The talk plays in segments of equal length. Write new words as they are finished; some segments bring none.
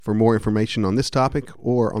For more information on this topic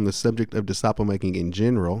or on the subject of disciple making in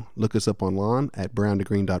general, look us up online at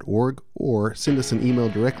browntogreen.org or send us an email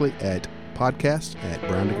directly at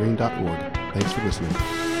podcast@browntogreen.org. Thanks for listening.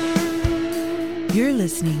 You're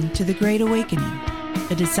listening to The Great Awakening,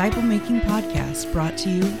 a disciple-making podcast brought to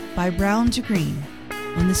you by Brown to Green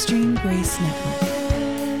on the Stream Grace Network.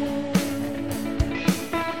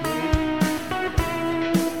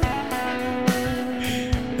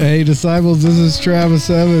 Hey, disciples, this is Travis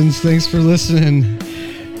Evans. Thanks for listening.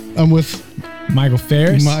 I'm with Mike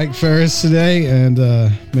Ferris today, and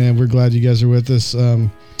man, we're glad you guys are with us.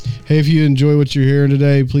 Hey, if you enjoy what you're hearing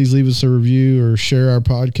today, please leave us a review or share our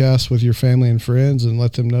podcast with your family and friends and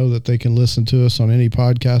let them know that they can listen to us on any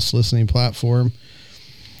podcast listening platform.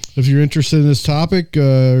 If you're interested in this topic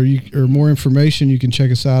or more information, you can check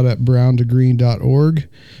us out at browntogreen.org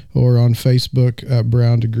or on Facebook at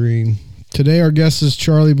Brown to Green. Today, our guest is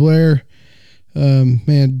Charlie Blair.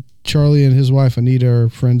 Man, Charlie and his wife Anita are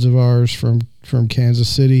friends of ours from Kansas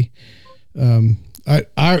City. I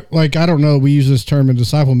don't know. We use this term in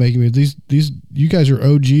disciple making. But these you guys are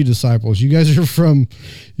OG disciples. You guys are from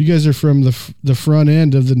the front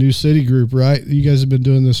end of the New City group, right? You guys have been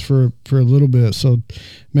doing this for a little bit. So,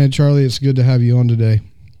 man, Charlie, it's good to have you on today.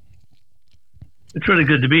 It's really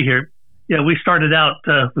good to be here. Yeah, we started out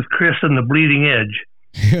with Chris and the Bleeding Edge.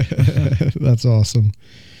 That's awesome.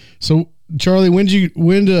 So, Charlie, who did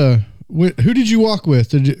you walk with?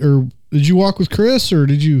 Did you walk with Chris, or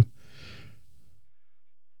did you?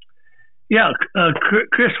 Yeah,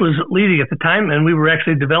 Chris was leading at the time, and we were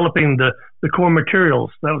actually developing the core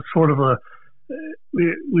materials. That was sort of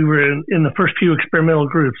we were in the first few experimental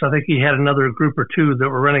groups. I think he had another group or two that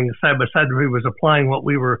were running side by side where he was applying what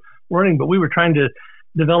we were learning, but we were trying to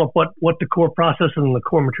develop what the core process and the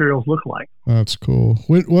core materials look like. That's cool.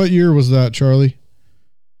 What year was that, Charlie?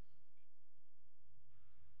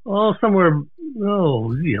 Oh, somewhere.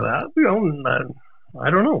 Oh, yeah. I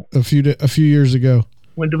don't know. A few years ago.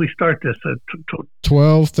 When did we start this?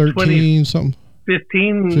 12, 13, something.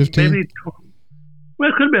 15, maybe. Well,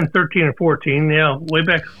 it could have been 13 or 14. Yeah, way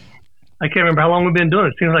back. I can't remember how long we've been doing it.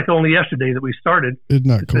 It seems like only yesterday that we started. Isn't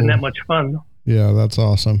that cool? Been that much fun. Yeah, that's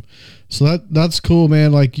awesome. So that's cool,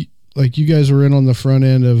 man. Like you guys were in on the front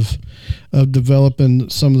end of developing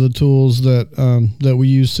some of the tools that we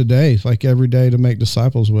use today, like every day, to make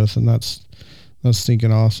disciples with, and that's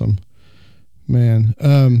stinking awesome, man.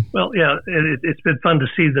 Well, yeah, it's been fun to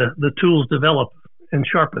see the tools develop and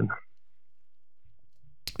sharpen.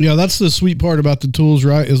 Yeah, that's the sweet part about the tools,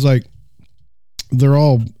 right? Is like they're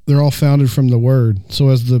all founded from the Word. So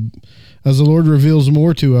as the Lord reveals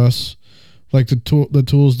more to us, like the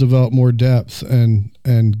tools develop more depth and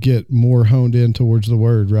get more honed in towards the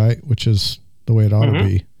Word, right? Which is the way it ought to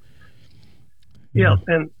be. Yeah,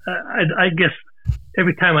 and I guess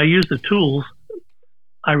every time I use the tools,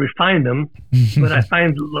 I refine them. But I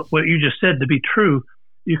find what you just said to be true.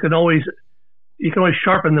 You can always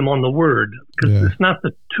sharpen them on the Word, because it's not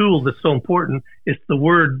the tool that's so important. It's the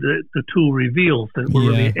Word that the tool reveals that we're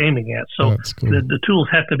really aiming at. So cool. the tools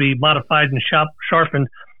have to be modified and sharpened,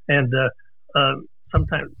 and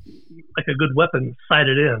sometimes like a good weapon,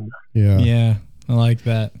 sighted in. Yeah, I like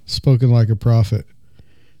that. Spoken like a prophet.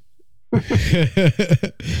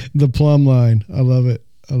 The plumb line. I love it.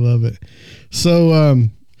 So,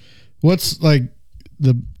 what's like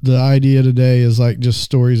the idea today is like just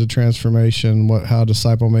stories of transformation, how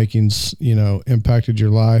disciple making's, impacted your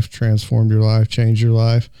life, transformed your life, changed your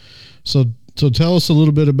life. So tell us a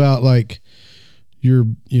little bit about like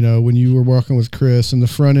when you were walking with Chris and the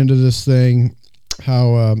front end of this thing,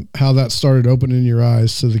 how that started opening your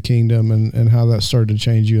eyes to the kingdom and how that started to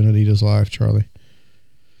change you and Anita's life, Charlie.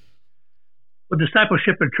 Well,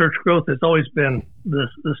 discipleship and church growth has always been the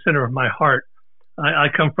center of my heart. I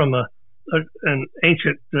come from an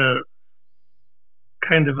ancient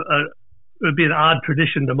kind of it would be an odd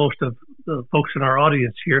tradition to most of the folks in our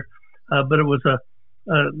audience here, but it was a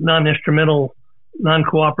non-instrumental,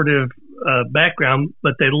 non-cooperative background,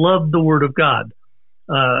 but they loved the Word of God,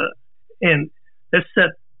 and that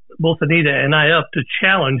set both Anita and I up to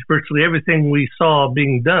challenge virtually everything we saw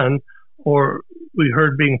being done or we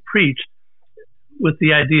heard being preached, with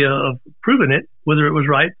the idea of proving it, whether it was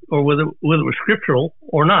right or whether it was scriptural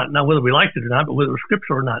or not. Not whether we liked it or not, but whether it was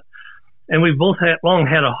scriptural or not. And we both long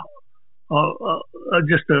had a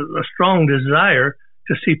strong desire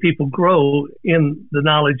to see people grow in the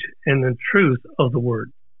knowledge and the truth of the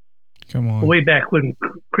Word. Come on. Way back when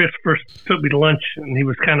Chris first took me to lunch and he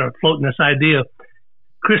was kind of floating this idea,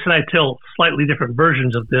 Chris and I tell slightly different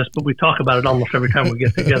versions of this, but we talk about it almost every time we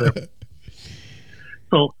get together.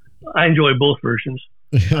 So I enjoy both versions.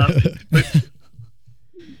 But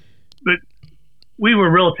we were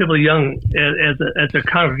relatively young as a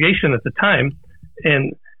congregation at the time,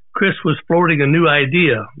 and Chris was floating a new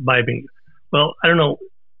idea by me. Well, I don't know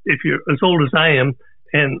if you're as old as I am,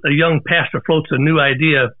 and a young pastor floats a new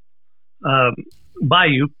idea by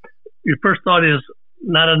you. Your first thought is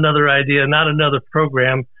not another idea, not another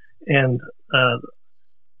program, and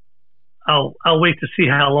I'll wait to see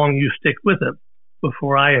how long you stick with it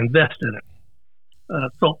before I invest in it.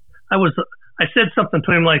 So I said something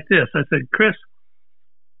to him like this. I said, Chris,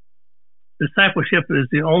 discipleship is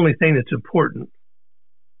the only thing that's important.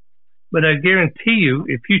 But I guarantee you,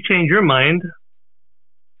 if you change your mind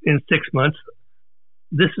in 6 months,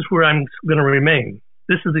 this is where I'm going to remain.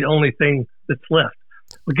 This is the only thing that's left.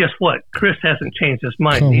 Well, guess what? Chris hasn't changed his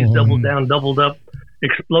mind. He's doubled down, doubled up,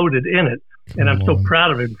 exploded in it. And I'm so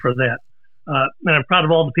proud of him for that. And I'm proud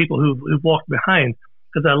of all the people who've walked behind,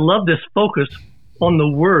 because I love this focus on the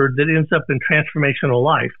word that ends up in transformational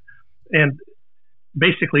life and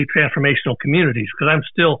basically transformational communities, because I'm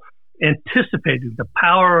still anticipating the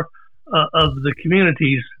power of the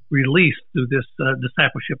communities released through this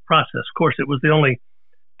discipleship process. Of course, it was the only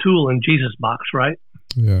tool in Jesus' box, right?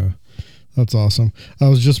 Yeah, that's awesome. I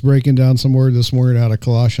was just breaking down some word this morning out of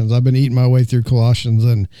Colossians. I've been eating my way through Colossians,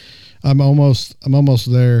 and I'm almost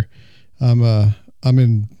there. I'm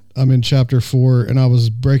in chapter 4, and I was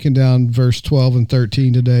breaking down verse 12 and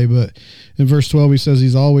 13 today. But in verse 12, he says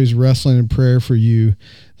he's always wrestling in prayer for you,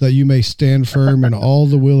 that you may stand firm in all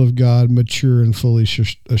the will of God, mature and fully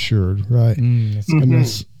assured. Right? And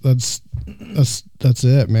that's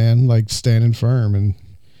it, man. Like standing firm, and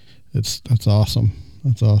that's awesome.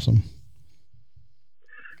 That's awesome.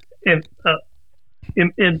 And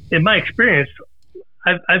in my experience,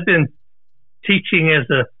 I've been teaching as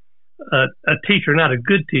a teacher, not a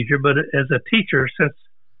good teacher, but as a teacher since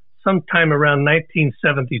sometime around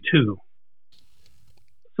 1972.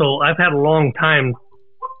 So I've had a long time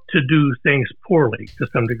to do things poorly to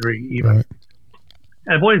some degree, even. Right.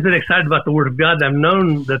 I've always been excited about the Word of God, and I've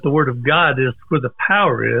known that the Word of God is where the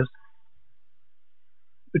power is.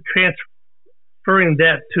 But transferring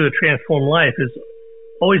that to a transformed life has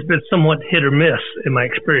always been somewhat hit or miss in my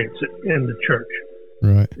experience in the church.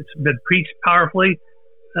 Right. It's been preached powerfully,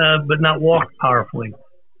 but not walked powerfully.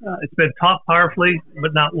 It's been taught powerfully,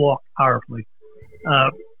 but not walked powerfully.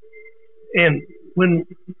 And when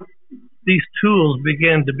these tools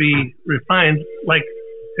began to be refined, like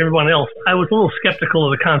everyone else, I was a little skeptical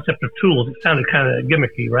of the concept of tools. It sounded kind of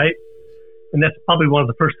gimmicky, right? And that's probably one of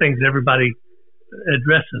the first things that everybody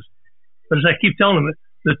addresses. But as I keep telling them,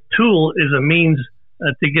 the tool is a means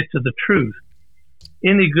to get to the truth.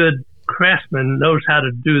 Any good craftsman knows how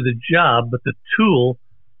to do the job, but the tool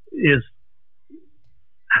is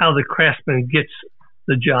how the craftsman gets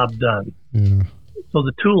the job done. Yeah. So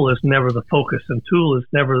the tool is never the focus, and tool is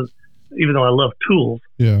never, even though I love tools,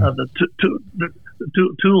 the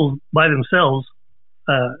tools by themselves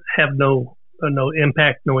have no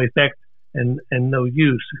impact, no effect, and no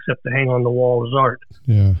use except to hang on the wall as art.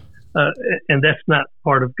 Yeah. And that's not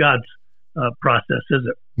part of God's process, is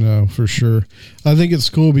it? No, for sure. I think it's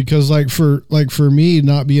cool because like for me,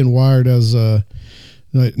 not being wired as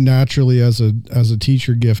naturally as a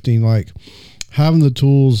teacher gifting, like having the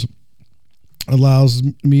tools allows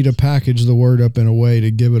me to package the word up in a way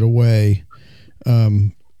to give it away,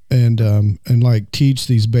 and like teach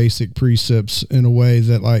these basic precepts in a way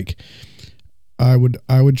that like I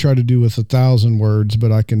would try to do with 1,000 words,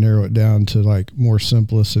 but I can narrow it down to like more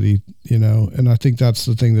simplicity, and I think that's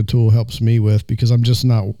the thing the tool helps me with, because I'm just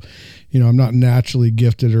not, I'm not naturally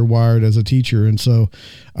gifted or wired as a teacher. And so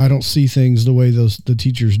I don't see things the way the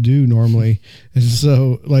teachers do normally. And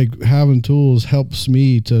so like having tools helps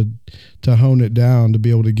me to hone it down, to be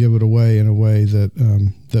able to give it away in a way that,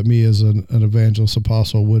 that me as an evangelist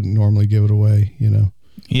apostle wouldn't normally give it away,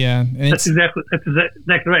 Yeah, that's exactly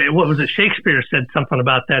right. What was it? Shakespeare said something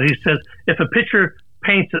about that. He says, if a picture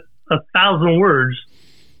paints 1,000 words,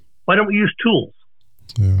 why don't we use tools?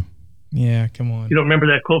 Yeah, come on. You don't remember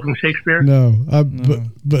that quote from Shakespeare? No,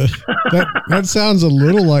 but that sounds a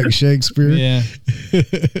little like Shakespeare. Yeah,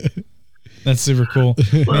 that's super cool.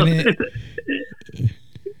 Well,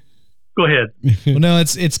 go ahead. Well, no,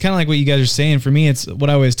 it's kind of like what you guys are saying. For me, it's what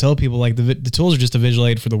I always tell people, like the tools are just a visual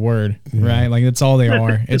aid for the word, right? Like that's all they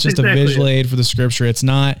are. It's just exactly a visual aid for the scripture. It's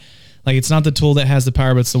not the tool that has the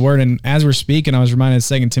power, but it's the word. And as we're speaking, I was reminded of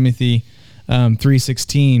 2 Timothy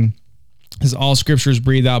 3:16 is all scripture is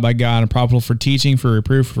breathed out by God and profitable for teaching, for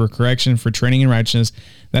reproof, for correction, for training in righteousness,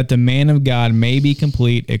 that the man of God may be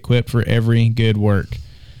complete, equipped for every good work.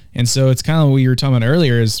 And so it's kind of what you were talking about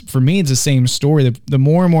earlier is, for me, it's the same story. The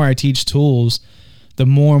more and more I teach tools, the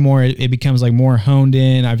more and more it becomes like more honed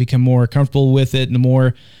in. I become more comfortable with it, and the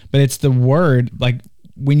more. But it's the word. Like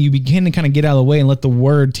when you begin to kind of get out of the way and let the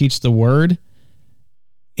word teach the word,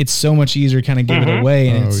 it's so much easier to kind of give it away.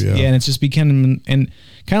 And and it's just becoming, and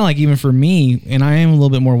kind of like even for me, and I am a little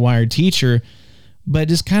bit more wired teacher, but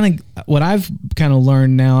just kind of what I've kind of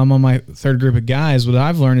learned now, I'm on my third group of guys. What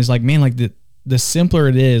I've learned is like, man, like the simpler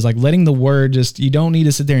it is, like letting the word just, you don't need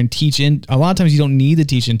to sit there and teach in. A lot of times you don't need to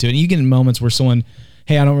teach into it. You get in moments where someone,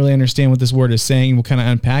 hey, I don't really understand what this word is saying. We'll kind of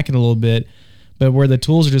unpack it a little bit, but where the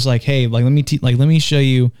tools are just like, hey, like let me show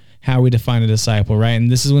you how we define a disciple, right?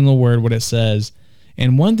 And this is when the word, what it says.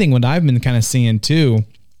 And one thing what I've been kind of seeing too,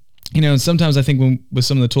 you know, and sometimes I think with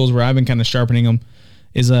some of the tools where I've been kind of sharpening them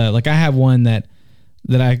is like I have one that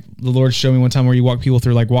the Lord showed me one time where you walk people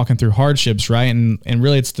through, like walking through hardships, right? And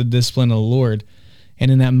really it's the discipline of the Lord. And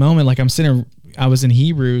in that moment, like I was in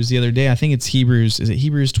Hebrews the other day. I think it's Hebrews. Is it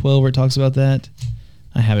Hebrews 12 where it talks about that?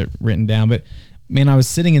 I have it written down, but man, I was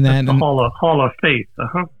sitting in that. That's the hall of faith.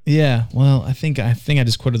 Yeah. Well, I think I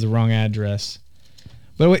just quoted the wrong address.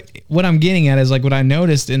 But what I'm getting at is like what I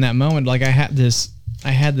noticed in that moment, like I had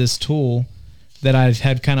this tool that I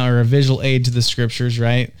had kind of, or a visual aid to the scriptures,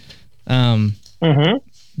 right?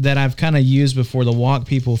 That I've kind of used before to walk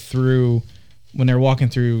people through when they're walking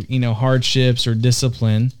through, you know, hardships or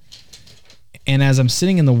discipline. And as I'm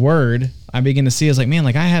sitting in the Word, I begin to see, I was like, man,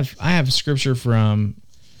 like I have scripture from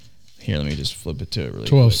here. Let me just flip it to it really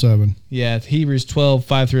 12:7. Yeah, Hebrews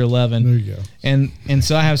 12:5-11. There you go. And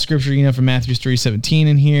so I have scripture, you know, from Matthew 3:17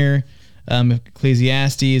 in here,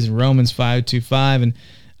 Ecclesiastes, and Romans 5:2-5,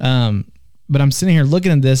 and but I'm sitting here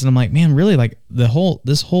looking at this and I'm like, man, really, like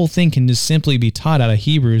this whole thing can just simply be taught out of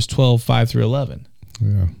Hebrews 12:5-11.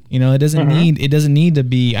 Yeah. You know, it doesn't need to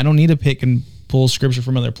be, I don't need to pick and pull scripture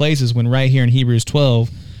from other places when right here in Hebrews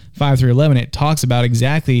 12:5-11, it talks about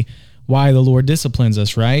exactly why the Lord disciplines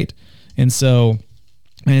us, right? And so,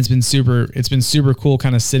 and it's been super cool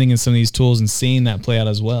kind of sitting in some of these tools and seeing that play out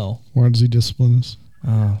as well. Why does he discipline us?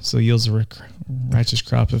 So yields a righteous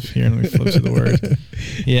crop of here. Let me flip to the word.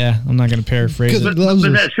 Yeah, I'm not going to paraphrase it. But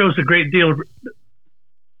that shows a great deal of...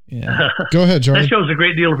 Yeah. Go ahead, Charlie. That shows a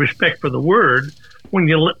great deal of respect for the word when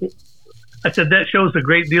I said that shows a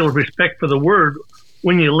great deal of respect for the word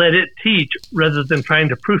when you let it teach rather than trying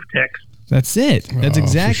to proof text. That's it. That's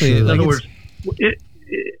exactly it. In other words,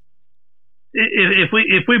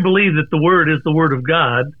 if we believe that the word is the word of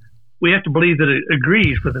God, we have to believe that it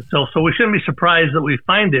agrees with itself. So we shouldn't be surprised that we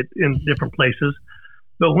find it in different places.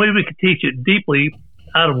 But when we can teach it deeply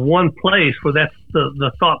out of one place where that's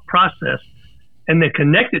the thought process, and then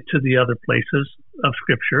connect it to the other places of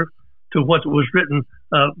Scripture, to what was written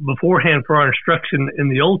beforehand for our instruction in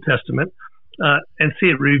the Old Testament, and see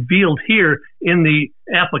it revealed here in the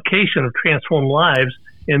application of transformed lives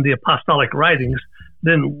in the apostolic writings,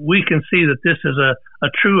 then we can see that this is a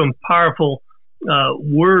true and powerful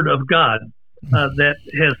word of God that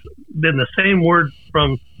has been the same word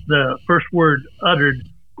from the first word uttered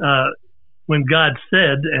when God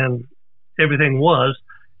said and everything was,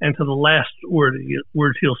 and to the last words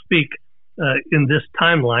he'll speak in this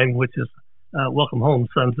timeline, which is welcome home,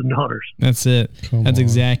 sons and daughters. That's it. That's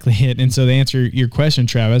exactly it. And so to answer your question,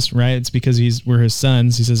 Travis, right, it's because we're his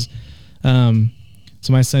sons. He says,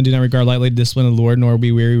 so my son, do not regard lightly the discipline of the Lord, nor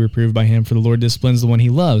be weary, reproved by him, for the Lord disciplines the one he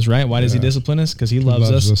loves, right? Why does he discipline us? Because he loves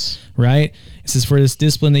us, right? It says, for this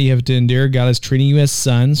discipline that you have to endure, God is treating you as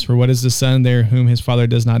sons. For what is the son there whom his father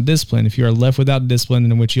does not discipline? If you are left without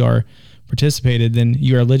discipline in which you are participated, then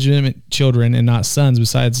you are legitimate children and not sons.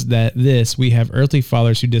 Besides this, we have earthly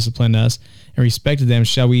fathers who discipline us and respected them.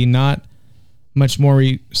 Shall we not much more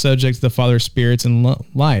be subject to the Father of spirits in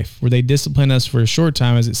life, where they discipline us for a short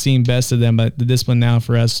time as it seemed best to them, but the discipline now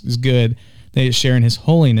for us is good. They share in his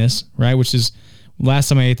holiness, right? Which is, last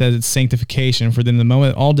time I ate that, it's sanctification. For then the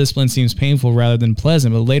moment all discipline seems painful rather than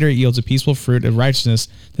pleasant, but later it yields a peaceful fruit of righteousness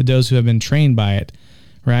to those who have been trained by it,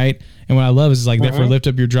 right? And what I love is like, therefore lift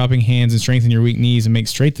up your dropping hands and strengthen your weak knees and make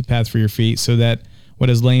straight the path for your feet, so that what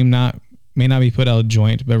is lame may not be put out of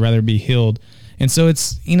joint, but rather be healed. And so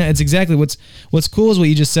it's, you know, it's exactly what's cool is what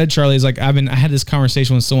you just said, Charlie, is like, I had this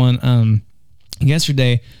conversation with someone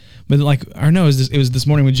yesterday, but like, or no, it was this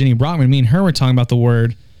morning with Jenny Brockman. Me and her were talking about the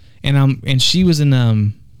word, and she was in,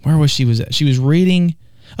 where was she was at? She was reading,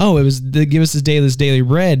 it was give us this daily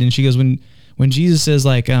bread. And she goes, when Jesus says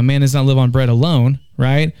like, man does not live on bread alone,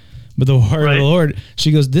 right? But the word of the Lord,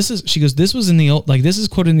 she goes, this was in the old, like, this is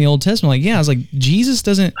quoted in the Old Testament. Like, yeah, I was like, Jesus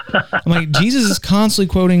is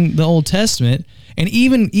constantly quoting the Old Testament. And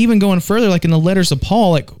even going further, like in the letters of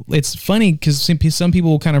Paul, like, it's funny because some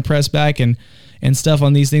people will kind of press back and and stuff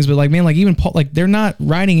on these things. But like, man, like even Paul, like they're not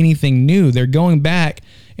writing anything new. They're going back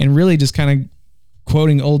and really just kind of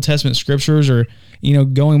quoting Old Testament scriptures, or, you know,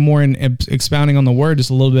 going more and expounding on the word just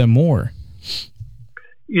a little bit more.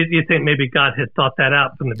 You think maybe God had thought that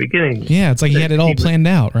out from the beginning. Yeah, it's like he had it all planned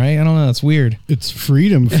out, right? I don't know. It's weird. It's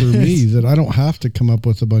freedom for me that I don't have to come up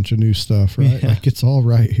with a bunch of new stuff, right? Yeah. Like it's all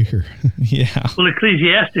right here. Yeah. Well,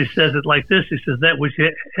 Ecclesiastes says it like this. He says, that which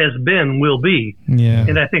has been will be. Yeah.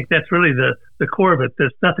 And I think that's really the core of it.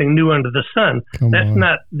 There's nothing new under the sun. That's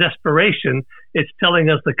not desperation. It's telling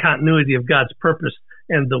us the continuity of God's purpose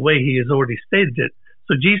and the way he has already stated it.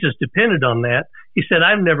 So Jesus depended on that. He said,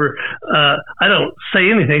 I don't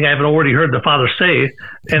say anything I haven't already heard the Father say,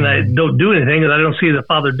 and I don't do anything that I don't see the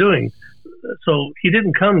Father doing. So he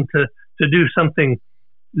didn't come to do something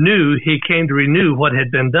new. He came to renew what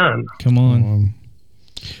had been done. Come on.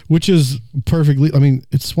 Which is perfectly, I mean,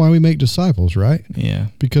 it's why we make disciples, right? Yeah.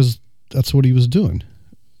 Because that's what he was doing.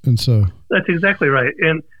 And so. That's exactly right.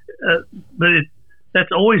 And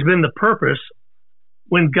that's always been the purpose.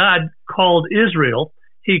 When God called Israel,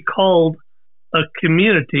 he called a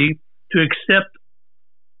community to accept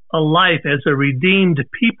a life as a redeemed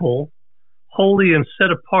people, holy and set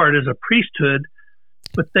apart as a priesthood,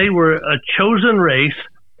 but they were a chosen race.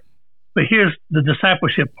 But here's the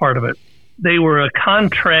discipleship part of it. They were a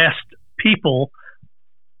contrast people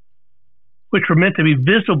which were meant to be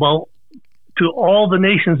visible to all the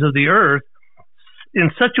nations of the earth in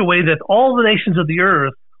such a way that all the nations of the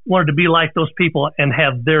earth wanted to be like those people and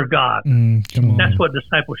have their God. That's what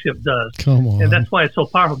discipleship does. Come on. And that's why it's so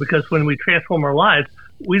powerful, because when we transform our lives,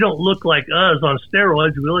 we don't look like us on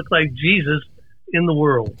steroids. We look like Jesus in the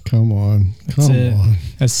world. Come on. Come on.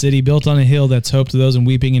 A city built on a hill that's hope to those in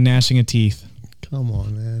weeping and gnashing of teeth. Come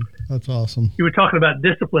on, man. That's awesome. You were talking about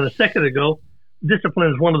discipline a second ago.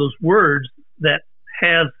 Discipline is one of those words that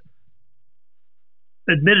has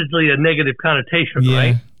admittedly a negative connotation,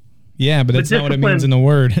 right? Yeah, but that's not what it means in the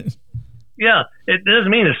word. Yeah, it doesn't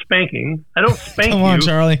mean a spanking. I don't spank Come on, you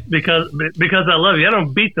Charlie. because I love you. I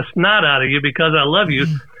don't beat the snot out of you because I love you.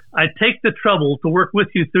 I take the trouble to work with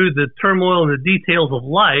you through the turmoil and the details of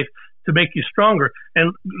life to make you stronger.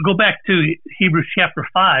 And go back to Hebrews chapter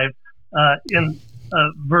 5 in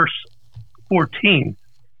verse 14.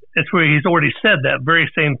 It's where he's already said that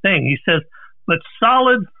very same thing. He says, but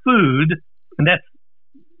solid food, and that's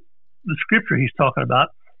the scripture he's talking about,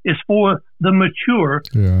 is for the mature,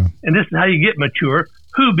 and this is how you get mature,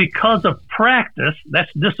 who because of practice,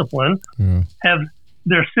 that's discipline, have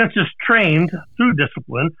their senses trained through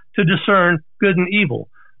discipline to discern good and evil.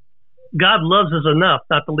 God loves us enough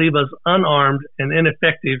not to leave us unarmed and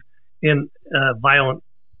ineffective in a violent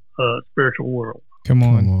spiritual world. Come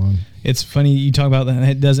on. It's funny you talk about that.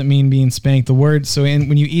 It doesn't mean being spanked. The word,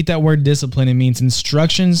 when you eat that word discipline, it means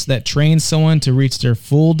instructions that train someone to reach their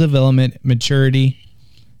full development, maturity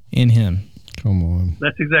in him. Come on.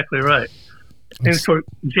 That's exactly right. And so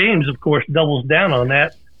James, of course, doubles down on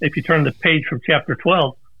that. If you turn the page from chapter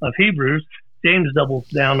 12 of Hebrews, James doubles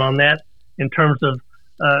down on that in terms of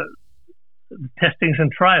testings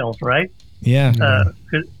and trials, right? Yeah.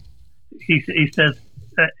 He says,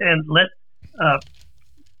 and let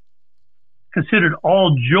consider it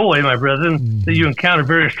all joy, my brethren, that you encounter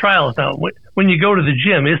various trials. Now, when you go to the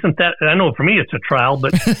gym, isn't that, I know for me it's a trial,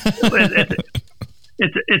 but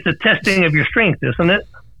it's a testing of your strength, isn't it?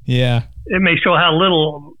 Yeah. It may show how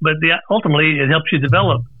little, but ultimately it helps you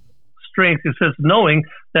develop strength. It says, knowing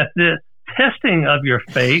that the testing of your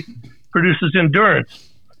faith produces endurance,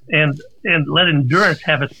 and let endurance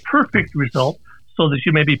have its perfect result, so that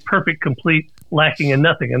you may be perfect, complete, lacking in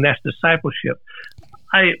nothing. And that's discipleship.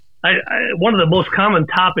 One of the most common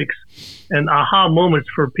topics and aha moments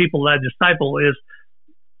for people that I disciple is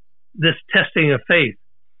this testing of faith.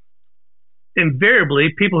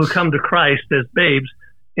 Invariably, people who come to Christ as babes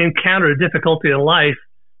encounter a difficulty in life,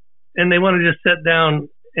 and they want to just sit down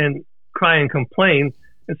and cry and complain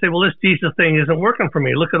and say, well, this Jesus thing isn't working for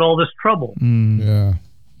me. Look at all this trouble. Yeah.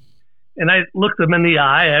 And I look them in the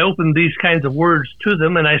eye, I open these kinds of words to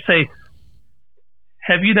them, and I say,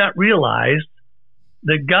 have you not realized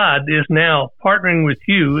that God is now partnering with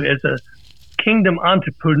you as a kingdom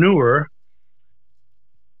entrepreneur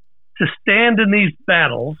to stand in these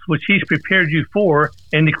battles, which he's prepared you for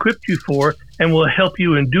and equipped you for, and will help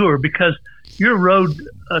you endure, because your road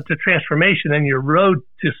to transformation and your road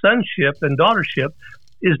to sonship and daughtership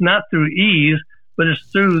is not through ease, but it's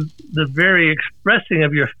through the very expressing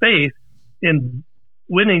of your faith in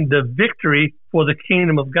winning the victory for the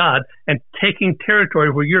kingdom of God and taking territory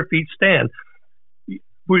where your feet stand.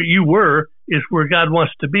 Where you were is where God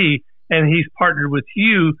wants to be, and he's partnered with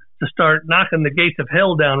you to start knocking the gates of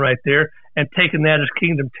hell down right there and taken that as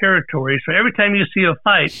kingdom territory. So every time you see a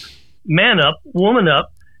fight, man up, woman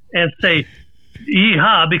up, and say,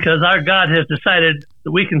 yeehaw, because our God has decided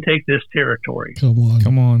that we can take this territory.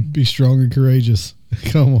 Come on. Be strong and courageous.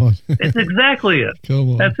 Come on. It's exactly it.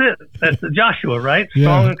 Come on. That's it. That's Joshua, right?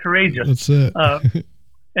 Strong and courageous. That's it.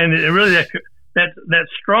 And it really that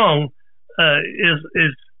strong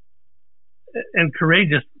is and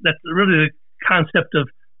courageous. That's really the concept of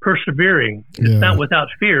persevering. It's not without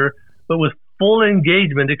fear, but with full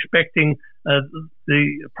engagement, expecting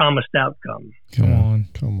the promised outcome. Come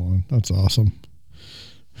on. That's awesome.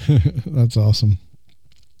 That's awesome.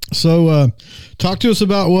 So, talk to us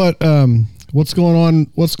about what's going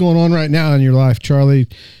on right now in your life, Charlie.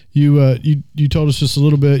 You told us just a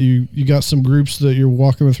little bit. You got some groups that you're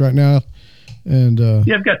walking with right now, and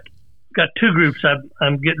I've got two groups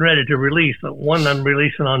I'm getting ready to release. One I'm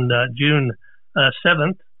releasing on June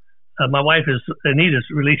 7th. My wife Anita's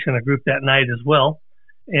releasing a group that night as well,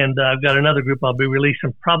 and I've got another group I'll be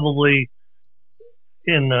releasing probably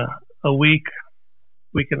in a week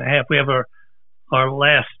and a half. We have our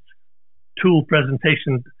last tool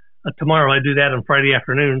presentation tomorrow. I do that on Friday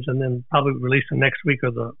afternoons, and then probably release them next week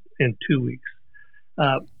or in 2 weeks.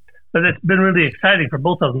 But it's been really exciting for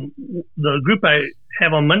both of them. The group I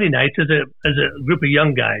have on Monday nights is a group of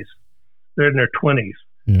young guys. They're in their 20s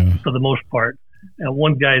for the most part. And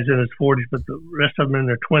one guy's in his 40s, but the rest of them are in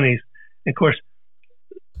their 20s. And of course,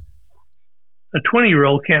 a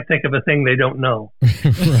 20-year-old can't think of a thing they don't know.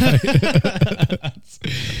 Right.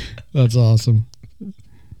 That's awesome.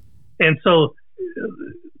 And so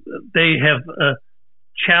they have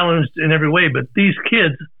challenged in every way, but these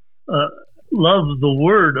kids love the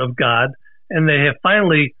Word of God, and they have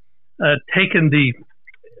finally taken the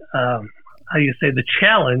the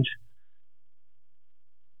challenge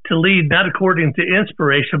to lead not according to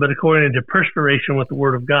inspiration, but according to perspiration with the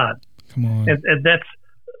Word of God. Come on. And that's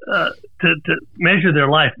to measure their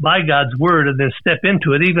life by God's Word and then step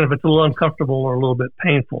into it, even if it's a little uncomfortable or a little bit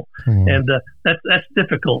painful. And that's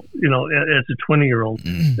difficult, as a 20-year-old.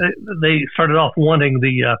 They started off wanting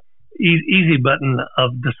the easy button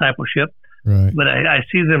of discipleship, right. But I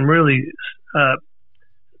see them really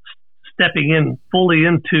stepping in fully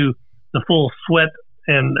into the full sweat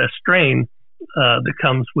and strain that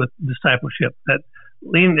comes with discipleship, that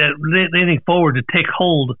leaning forward to take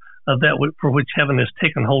hold of that for which heaven has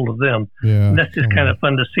taken hold of them. Yeah, and that's just kind of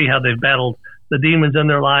fun to see how they've battled the demons in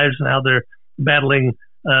their lives and how they're battling.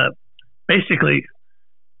 Basically,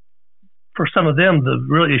 for some of them, the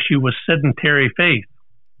real issue was sedentary faith.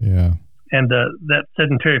 Yeah, and that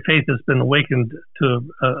sedentary faith has been awakened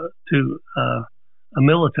to a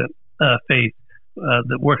militant faith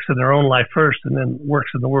that works in their own life first and then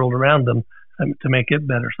works in the world around them to make it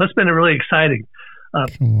better. So that's been really exciting.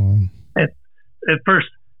 At first,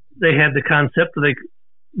 they had the concept, they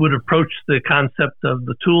would approach the concept of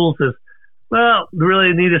the tools as, well,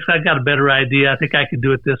 really need this. I got a better idea. I think I could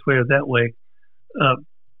do it this way or that way.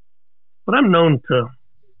 But I'm known to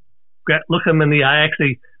look them in the eye,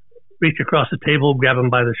 actually reach across the table, grab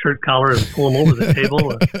them by the shirt collar and pull them over the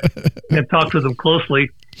table and talk to them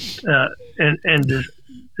closely and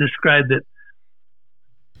describe that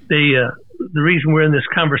the reason we're in this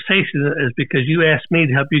conversation is because you asked me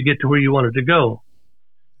to help you get to where you wanted to go.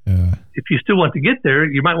 Yeah. If you still want to get there,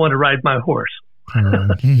 you might want to ride my horse.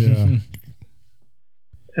 Yeah.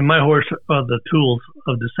 And my horse are the tools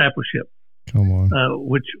of discipleship. Come on.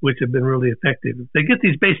 Which have been really effective. If they get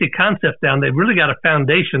these basic concepts down, they've really got a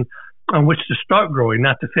foundation on which to start growing,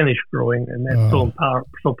 not to finish growing, and that's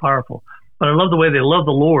so powerful. But I love the way they love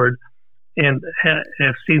the Lord and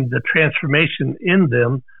have seen the transformation in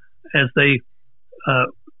them as they. A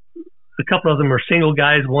couple of them are single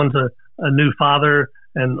guys. One's a new father,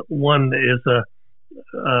 and one is a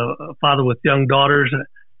father with young daughters.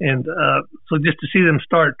 And so just to see them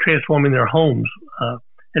start transforming their homes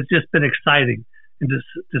has just been exciting, and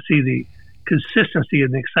to see the consistency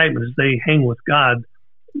and the excitement as they hang with God,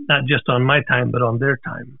 not just on my time, but on their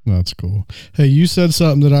time. That's cool. Hey, you said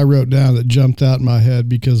something that I wrote down that jumped out in my head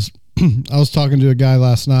because I was talking to a guy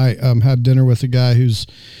last night, had dinner with a guy who's,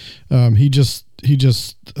 he just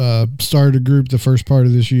started a group the first part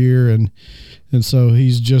of this year. And so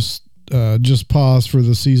he's just paused for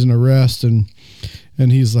the season of rest. And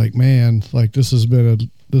he's like, man, like this has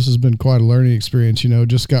been quite a learning experience,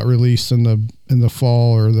 just got released in the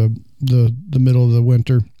fall or the middle of the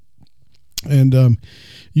winter. And,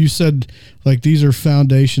 you said like, these are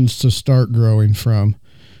foundations to start growing from.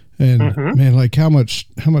 And man, like how much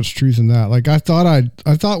truth in that? Like I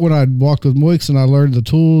thought when I'd walked with Moix and I learned the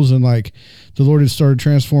tools and like the Lord had started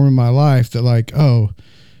transforming my life that like, oh,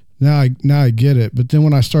 Now I get it. But then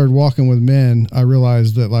when I started walking with men, I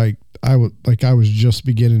realized that I was just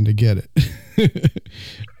beginning to get it.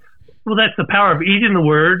 Well, that's the power of eating the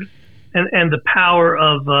Word, and the power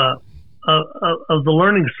of the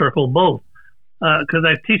learning circle both. Because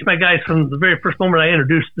I teach my guys from the very first moment I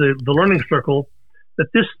introduced the learning circle that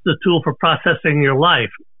this is the tool for processing your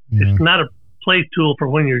life. Yeah. It's not a play tool for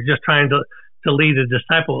when you're just trying to lead a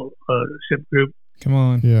discipleship group. Come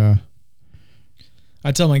on. Yeah.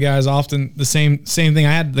 I tell my guys often the same thing.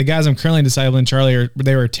 I had the guys I'm currently discipling, Charlie,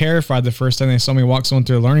 they were terrified the first time they saw me walk someone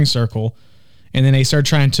through a learning circle, and then they started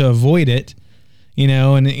trying to avoid it,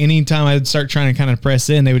 and anytime I'd start trying to kind of press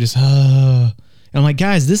in, they would just, and I'm like,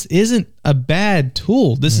 guys, this isn't a bad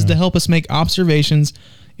tool. This is to help us make observations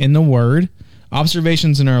in the Word,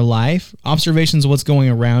 observations in our life, observations of what's going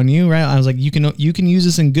around you, right? I was like, you can use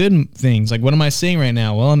this in good things. Like, what am I seeing right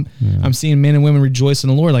now? Well, I'm seeing men and women rejoice in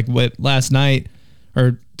the Lord. Like what last night or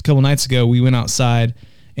a couple nights ago, we went outside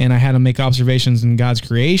and I had them make observations in God's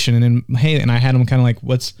creation. And then, I had them kind of like,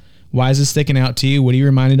 why is this sticking out to you? What are you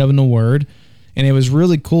reminded of in the Word? And it was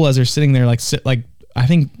really cool as they're sitting there, like I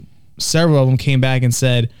think several of them came back and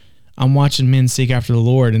said, I'm watching men seek after the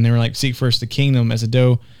Lord. And they were like, seek first the kingdom as a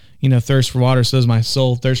doe, thirst for water. So does my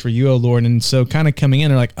soul thirst for you, O Lord. And so kind of coming in,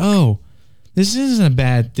 they're like, oh, this isn't a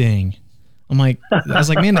bad thing. I was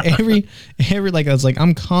like, man,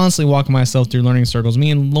 I'm constantly walking myself through learning circles.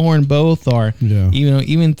 Me and Lauren both are,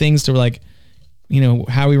 even things to like,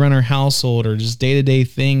 how we run our household or just day-to-day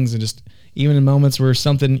things. And just even in moments where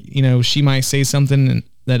something, she might say something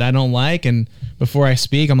that I don't like. And before I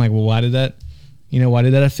speak, I'm like, well, why did that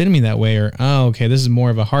offend me that way? Or, oh, okay, this is more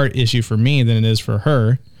of a heart issue for me than it is for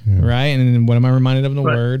her. Yeah. Right. And then what am I reminded of in the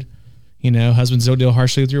Word? Husbands, don't deal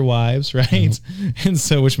harshly with your wives, right? Mm-hmm. And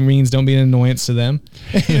so, which means don't be an annoyance to them.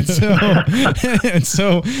 and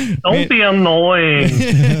so don't be annoying.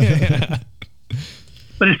 Yeah.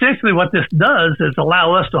 But essentially what this does is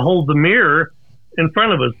allow us to hold the mirror in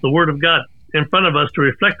front of us, the Word of God in front of us, to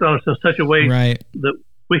reflect on us in such a way that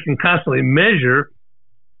we can constantly measure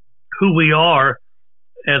who we are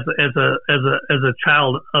as a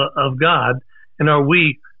child of God. And are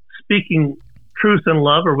we speaking truth and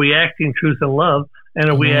love? Are we acting truth and love? And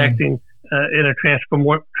are we acting in a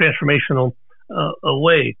transformational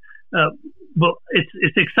way? But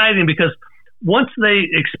it's exciting because once they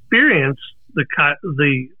experience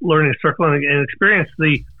the learning circle and experience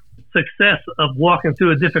the success of walking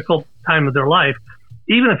through a difficult time of their life,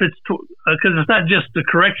 even if it's because it's not just the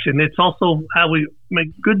correction, it's also how we make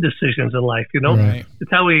good decisions in life. Right.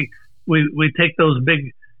 It's how we take those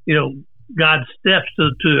big, God steps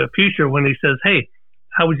to a future when He says, "Hey,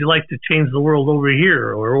 how would you like to change the world over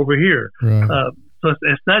here or over here?" Right. So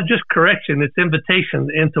it's not just correction; it's invitation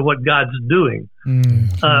into what God's doing.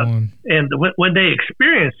 And when they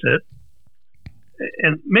experience it,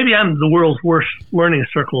 and maybe I'm the world's worst learning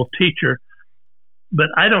circle teacher, but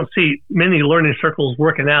I don't see many learning circles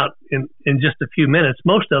working out in just a few minutes.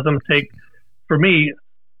 Most of them for me,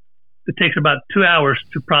 it takes about 2 hours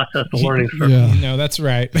to process a learning circle. Yeah. No, that's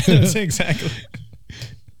right. That's exactly.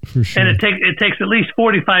 For sure. And it takes at least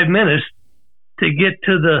 45 minutes to get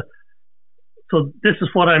to so this is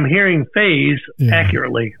what I'm hearing phase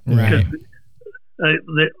accurately. Right. Because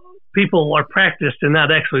the people are practiced in not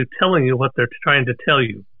actually telling you what they're trying to tell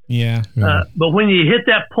you. Yeah. But when you hit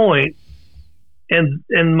that point, and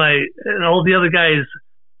all the other guys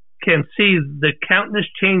can see the countenance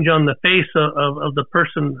change on the face of the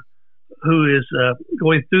person who is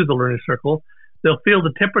going through the learning circle, they'll feel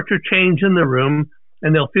the temperature change in the room,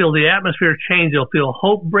 and they'll feel the atmosphere change. They'll feel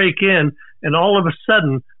hope break in, and all of a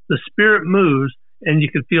sudden the Spirit moves, and you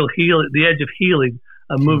can feel the edge of healing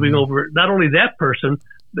moving over not only that person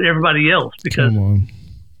but everybody else, because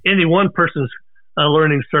any one person's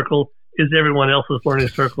learning circle is everyone else's learning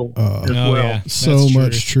circle as well. Yeah. So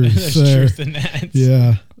much truth There's there. truth in that.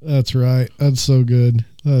 Yeah, that's right. That's so good.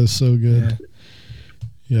 That is so good.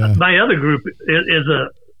 Yeah. My other group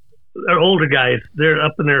they're older guys. They're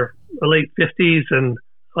up in their late 50s, and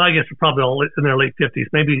I guess they're probably all in their late 50s.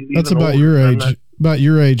 Maybe that's even about older. your age. About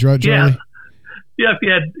your age, right, Charlie? Yeah.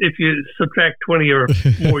 If you subtract 20 or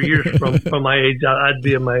more years from my age, I'd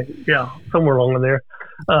be somewhere along in there.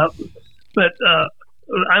 But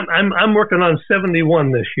I'm working on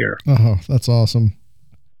 71 this year. Oh, that's awesome.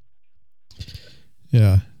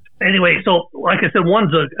 Yeah. Anyway, so like I said,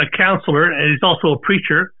 one's a counselor, and he's also a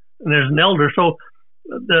preacher, and there's an elder. So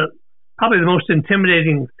probably the most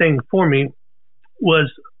intimidating thing for me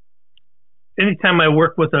was anytime I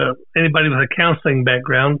work with anybody with a counseling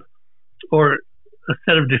background or a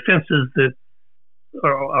set of defenses that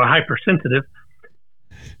are hypersensitive,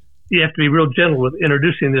 you have to be real gentle with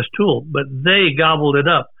introducing this tool, but they gobbled it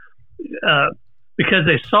up because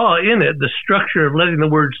they saw in it the structure of letting the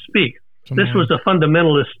word speak. This was a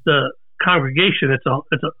fundamentalist congregation. It's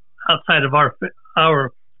outside of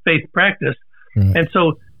our faith practice, Right. and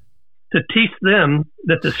so to teach them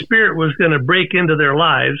that the Spirit was going to break into their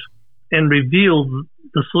lives and reveal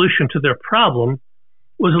the solution to their problem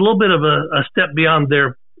was a little bit of a step beyond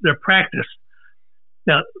their practice.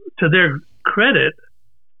 Now, to their credit,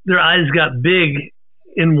 their eyes got big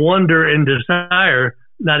in wonder and desire,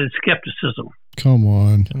 not in skepticism. Come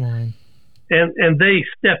on. And they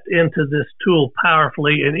stepped into this tool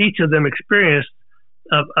powerfully, and each of them experienced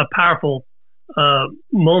a powerful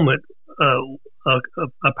moment,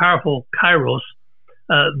 a powerful kairos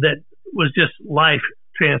that was just life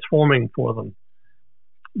transforming for them.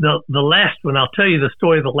 The last one, I'll tell you the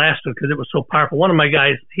story of the last one because it was so powerful. One of my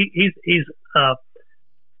guys, he's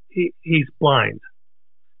blind,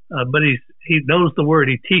 but he knows the word.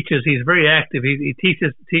 He teaches. He's very active. He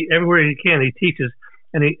teaches everywhere he can. He teaches,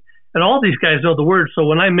 and all these guys know the word. So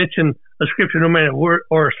when I mention a scripture, no matter where,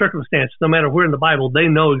 or a circumstance, no matter where in the Bible, they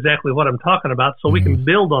know exactly what I'm talking about. So we can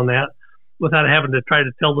build on that without having to try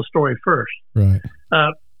to tell the story first. Right.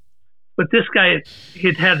 But this guy,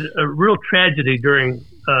 he'd had a real tragedy during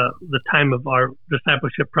the time of our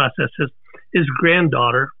discipleship process. His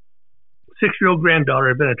granddaughter, 6-year-old granddaughter,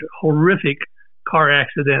 had been in a horrific car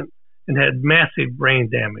accident and had massive brain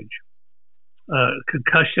damage,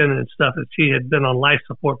 concussion and stuff. And she had been on life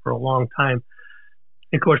support for a long time.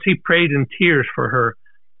 And of course, he prayed in tears for her.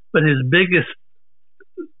 But his biggest,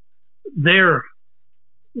 their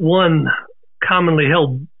one commonly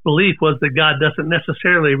held belief was that God doesn't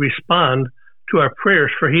necessarily respond to our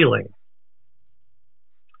prayers for healing.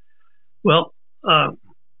 Well,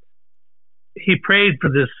 he prayed for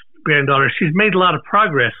this granddaughter. She's made a lot of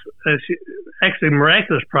progress, actually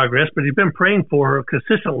miraculous progress, but he's been praying for her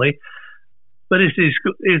consistently. But as he's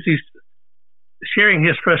sharing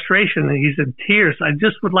his frustration, and he's in tears, I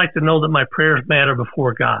just would like to know that my prayers matter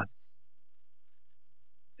before God.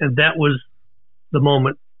 And that was the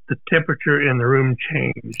moment the temperature in the room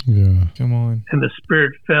changed. Yeah. Come on. And the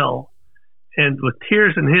Spirit fell. And with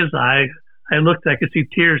tears in his eyes, I could see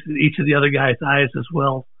tears in each of the other guys' eyes as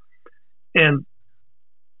well. And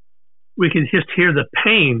we could just hear the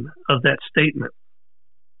pain of that statement.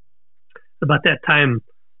 About that time,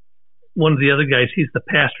 one of the other guys, he's the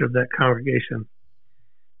pastor of that congregation.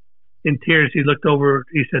 In tears, he looked over,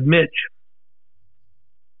 he said, "Mitch,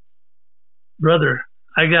 brother,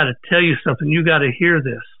 I got to tell you something. You got to hear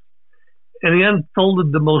this." And he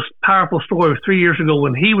unfolded the most powerful story of 3 years ago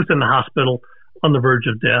when he was in the hospital on the verge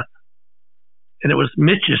of death. And it was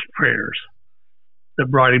Mitch's prayers that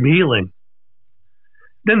brought him healing.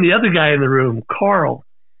 Then the other guy in the room, Carl,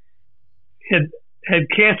 had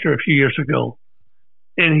cancer a few years ago.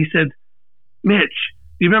 And he said, "Mitch,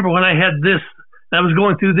 do you remember when I had this? I was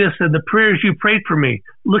going through this and the prayers you prayed for me.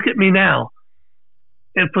 Look at me now."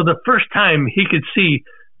 And for the first time, he could see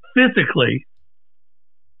physically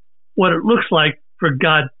what it looks like for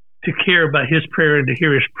God to care about his prayer and to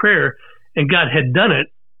hear his prayer. And God had done it.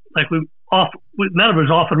 Like none of us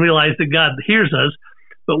often realize that God hears us.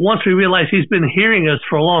 But once we realize he's been hearing us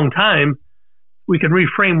for a long time, we can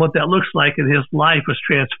reframe what that looks like, and his life was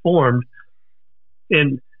transformed.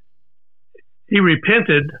 And he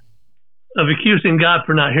repented of accusing God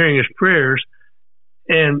for not hearing his prayers.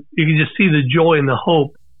 And you can just see the joy and the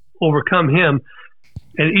hope overcome him.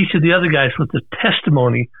 And each of the other guys with the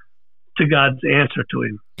testimony to God's answer to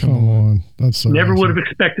him. Come on. That's so Never awesome. would have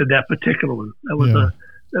expected that particular one.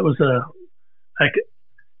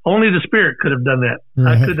 Only the Spirit could have done that.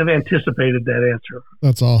 Right. I couldn't have anticipated that answer.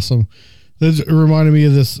 That's awesome. This reminded me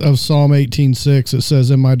of Psalm 18:6. It says,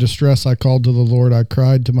 "In my distress, I called to the Lord. I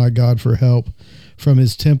cried to my God for help. From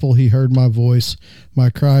his temple, he heard my voice. My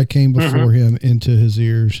cry came before him into his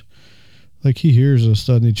ears." Like he hears us,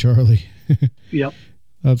 doesn't he, Charlie? Yep.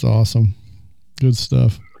 That's awesome. Good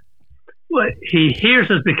stuff. Well, he hears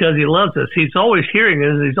us because he loves us. He's always hearing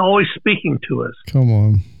us. He's always speaking to us. Come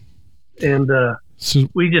on. And So,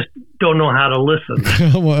 we just don't know how to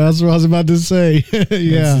listen. well, that's what I was about to say.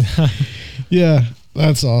 Yeah. Yeah.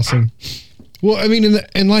 That's awesome. Well, I mean,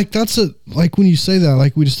 and like, like when you say that,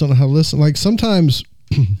 like, we just don't know how to listen. Like sometimes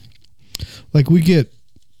like we get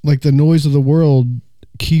like the noise of the world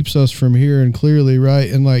keeps us from hearing clearly.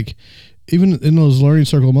 Right. And like, even in those learning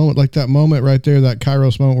circle moment, like that moment right there, that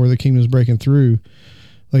Kairos moment where the kingdom is breaking through,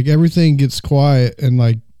 like everything gets quiet and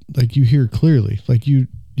like you hear clearly, like you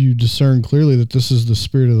you discern clearly that this is the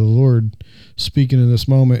Spirit of the Lord speaking in this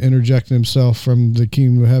moment, interjecting himself from the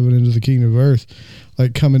kingdom of heaven into the kingdom of earth,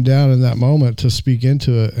 like coming down in that moment to speak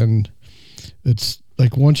into it. And it's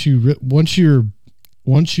like once you are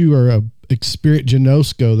a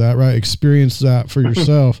genosko that, right? Experience that for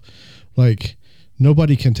yourself. Like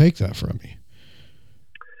nobody can take that from you.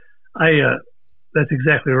 That's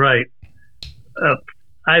exactly right.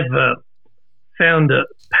 I've found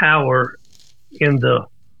power in the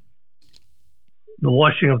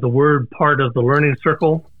washing of the word part of the learning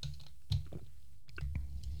circle.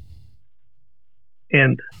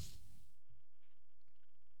 And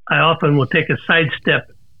I often will take a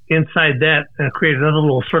sidestep inside that and create another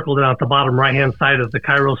little circle down at the bottom right-hand side of the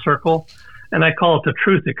Cairo circle. And I call it the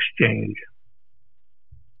truth exchange.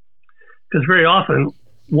 Because very often,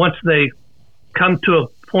 once they come to a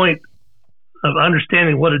point of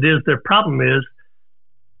understanding what it is their problem is,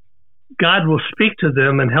 God will speak to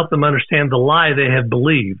them and help them understand the lie they have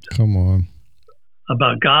believed. Come on.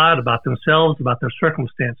 About God, about themselves, about their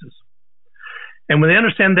circumstances. And when they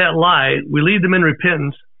understand that lie, we lead them in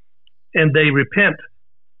repentance, and they repent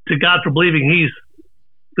to God for believing He's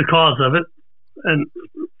the cause of it, and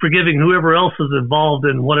forgiving whoever else is involved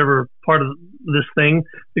in whatever part of this thing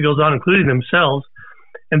that goes on, including themselves.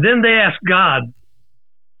 And then they ask God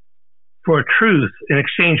for a truth in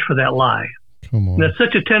exchange for that lie. Come on. And that's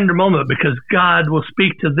such a tender moment because God will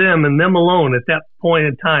speak to them and them alone at that point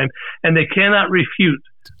in time, and they cannot refute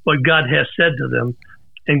what God has said to them.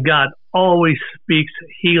 And God always speaks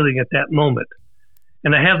healing at that moment.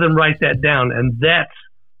 And I have them write that down, and that's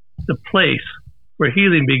the place where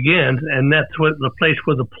healing begins, and that's what the place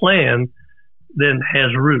where the plan then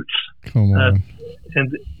has roots. Come on.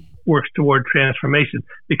 And works toward transformation,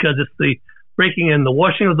 because it's the breaking in, the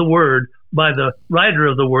washing of the word by the writer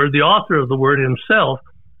of the word, the author of the word himself,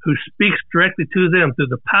 who speaks directly to them through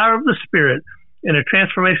the power of the Spirit in a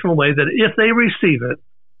transformational way that if they receive it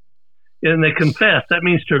and they confess, that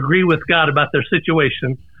means to agree with God about their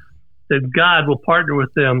situation, that God will partner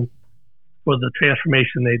with them for the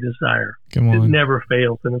transformation they desire. Come on. It never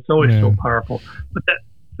fails, and it's always so powerful. But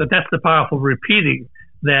that's the powerful repeating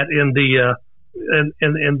that in the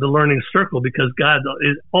in the learning circle, because God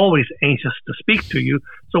is always anxious to speak to you.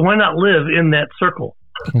 So why not live in that circle?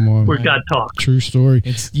 Come on, where God talks? True story.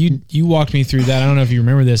 It's you walked me through that. I don't know if you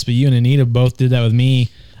remember this, but you and Anita both did that with me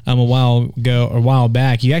a while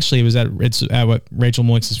back. You actually was at what Rachel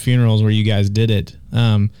Moix's funerals where you guys did it.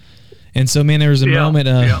 And so, man, there was a moment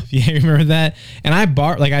of, you remember that? And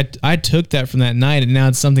I took that from that night, and now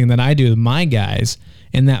it's something that I do with my guys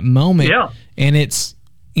in that moment. Yeah. And it's,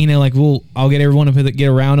 I'll get everyone to get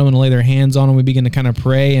around them and lay their hands on them. We begin to kind of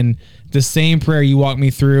pray, and the same prayer you walk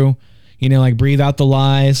me through, breathe out the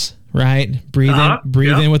lies, right? Breathe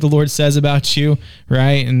in what the Lord says about you,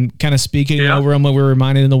 right? And kind of speaking over them what we're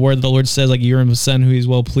reminded in the word that the Lord says, like, you're a son who He's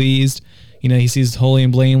well pleased. He sees holy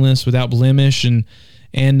and blameless, without blemish, and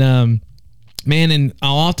man, and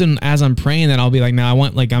I'll often, as I'm praying that, I'll be like, now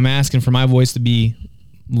I'm asking for my voice to be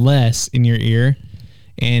less in your ear,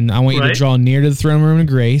 and I want you to draw near to the throne room of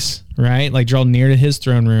grace, right? Like, draw near to His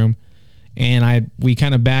throne room. And we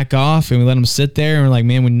kind of back off and we let them sit there, and we're like,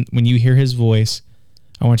 man, when you hear His voice,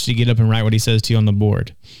 I want you to get up and write what He says to you on the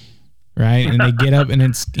board. Right. And they get up, and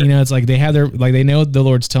it's, it's like they have they know what the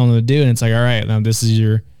Lord's telling them to do. And it's like, all right, now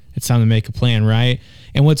it's time to make a plan. Right.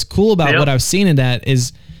 And what's cool about what I've seen in that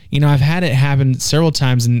is, I've had it happen several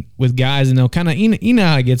times with guys, and they'll kind of,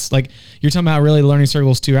 how it gets, like, you're talking about really learning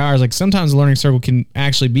circles 2 hours. Like, sometimes the learning circle can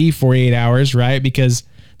actually be 48 hours, right? Because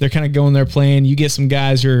they're kind of going there playing. You get some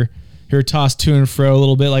guys who are tossed to and fro a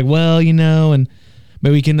little bit, like, well,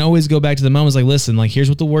 but we can always go back to the moments, like, listen, like, here's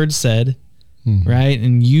what the word said, right?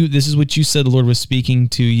 And this is what you said the Lord was speaking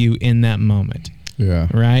to you in that moment. Yeah.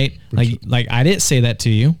 Right? Like I didn't say that to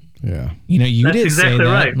you. Yeah. You That's didn't exactly say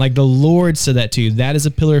that. Right. Like, the Lord said that to you. That is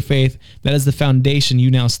a pillar of faith. That is the foundation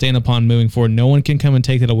you now stand upon moving forward. No one can come and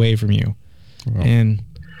take that away from you. Wow. And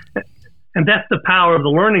that's the power of the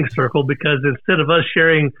learning circle, because instead of us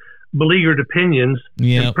sharing beleaguered opinions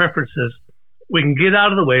and preferences, we can get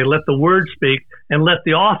out of the way, let the word speak, and let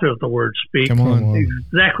the author of the word speak. Come on.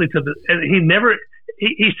 Exactly and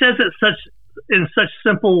he says it in such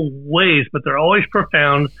simple ways, but they're always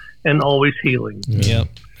profound and always healing. Yeah. Yep.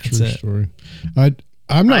 That's True story.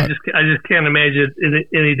 I'm not. I just can't imagine it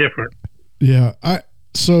any different. Yeah.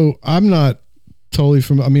 I'm not totally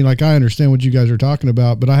from. I mean, like, I understand what you guys are talking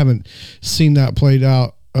about, but I haven't seen that played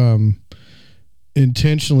out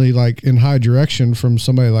intentionally, like, in high direction from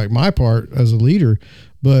somebody like my part as a leader.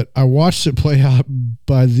 But I watched it play out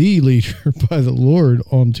by the leader, by the Lord,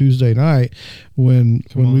 on Tuesday night when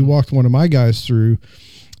we walked one of my guys through.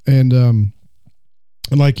 And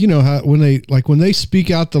like, you know, how when they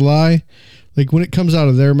speak out the lie, like when it comes out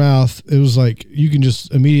of their mouth, it was like, you can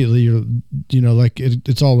just immediately, you know, like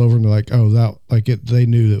it's all over them. Like, oh, that, like they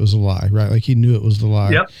knew that it was a lie, right? Like he knew it was the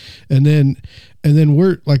lie. Yep. And then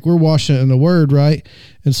we're washing it in the word, right?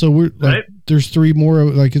 And so we're like, right. There's three more,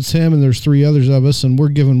 like it's him and there's three others of us, and we're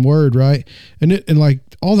given word, right? And like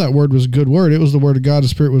all that word was good word. It was the word of God. The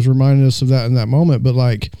Spirit was reminding us of that in that moment. But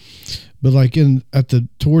like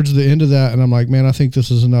towards the end of that, and I'm like, man, I think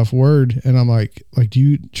this is enough word. And I'm like,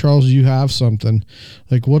 Charles, do you have something?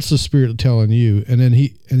 Like, what's the Spirit telling you? And then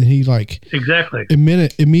he like, exactly.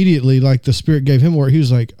 Immediately, like the Spirit gave him word. He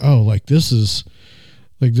was like, oh, like this is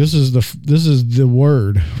the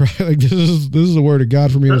word, right? Like this is the word of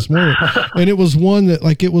God for me this morning. And it was one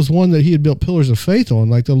that he had built pillars of faith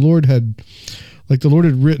on. Like the Lord had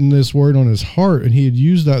written this word on his heart, and he had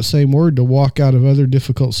used that same word to walk out of other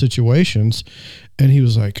difficult situations. And he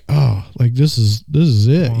was like, oh, like this is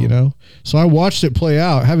it, wow. You know? So I watched it play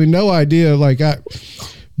out, having no idea,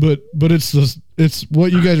 but it's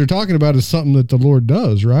what you guys are talking about is something that the Lord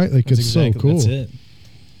does, right? Like it's so cool. That's it.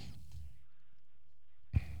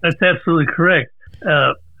 That's absolutely correct.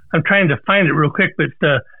 I'm trying to find it real quick, but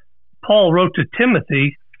Paul wrote to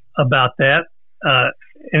Timothy about that,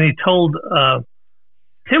 and he told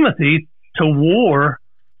Timothy to war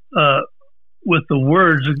with the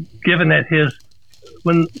words given at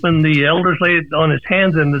when the elders laid on his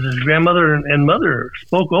hands and his grandmother and mother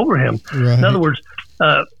spoke over him. Right. In other words,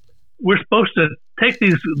 we're supposed to take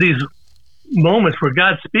these moments where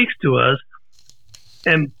God speaks to us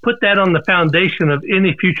and put that on the foundation of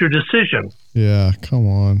any future decision. Yeah, come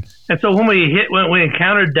on. And so when we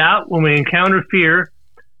encounter doubt, when we encounter fear,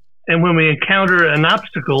 and when we encounter an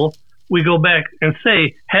obstacle, we go back and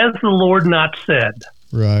say, has the Lord not said?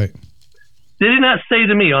 Right. Did he not say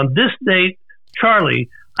to me on this date, Charlie,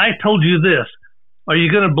 I told you this. Are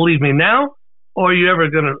you going to believe me now? Or are you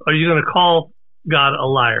going to call God a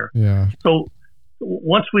liar? Yeah. So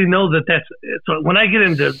once we know so when I get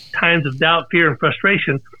into times of doubt, fear, and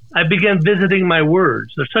frustration, I begin visiting my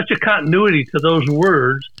words. There's such a continuity to those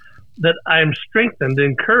words that I'm strengthened,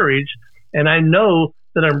 encouraged, and I know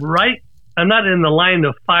that I'm right. I'm not in the line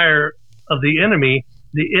of fire of the enemy.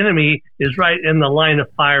 The enemy is right in the line of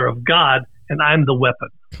fire of God, and I'm the weapon.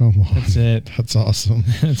 Come on. That's it. That's awesome.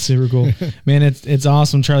 That's super cool. Man, it's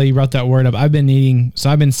awesome, Charlie. You brought that word up. I've been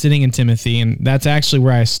sitting in Timothy, and that's actually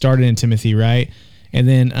where I started in Timothy, right? And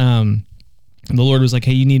then the Lord was like,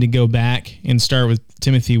 hey, you need to go back and start with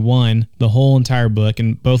Timothy 1, the whole entire book,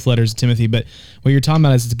 and both letters of Timothy. But what you're talking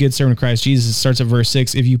about is the good servant of Christ Jesus. It starts at verse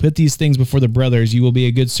 6. If you put these things before the brothers, you will be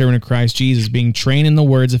a good servant of Christ Jesus, being trained in the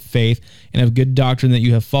words of faith and of good doctrine that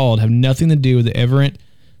you have followed. Have nothing to do with the errant,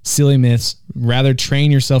 silly myths. Rather, train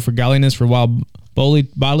yourself for godliness, for while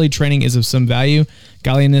bodily training is of some value,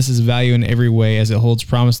 godliness is value in every way, as it holds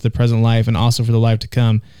promise to the present life and also for the life to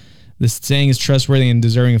come. This saying is trustworthy and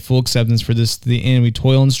deserving of full acceptance. For this to the end we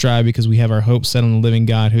toil and strive, because we have our hope set on the living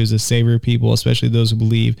God, who is the Savior of people, especially those who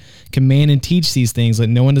believe. Command and teach these things. Let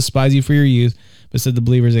no one despise you for your youth, but set the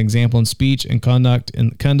believers an example in speech and conduct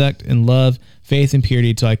and love, faith and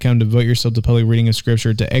purity, till I come. Devote yourself to public reading of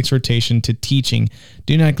Scripture, to exhortation, to teaching.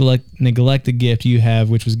 Do not neglect the gift you have,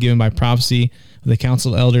 which was given by prophecy. The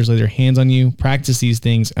council of elders lay their hands on you. Practice these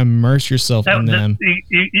things. Immerse yourself in them.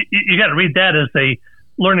 You got to read that as a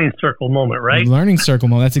learning circle moment, right? Learning circle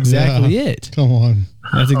moment. That's exactly it. Come on.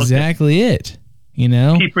 That's exactly it. You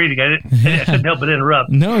know? Keep reading. I couldn't help but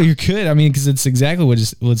interrupt. No, you're good. I mean, because it's exactly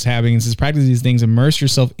what's happening. It says, practice these things, immerse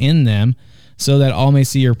yourself in them, so that all may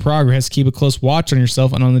see your progress. Keep a close watch on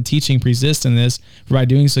yourself and on the teaching. Persist in this, for by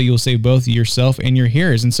doing so, you will save both yourself and your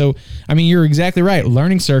hearers. And so, I mean, you're exactly right.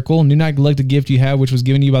 Learning circle. Do not neglect the gift you have, which was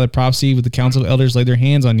given to you by the prophecy. With the council of elders lay their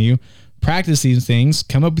hands on you. Practice these things.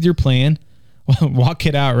 Come up with your plan. Walk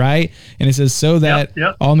it out, right? And it says, so that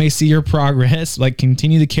all may see your progress, like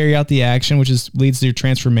continue to carry out the action, which leads to your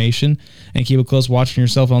transformation, and keep a close watch on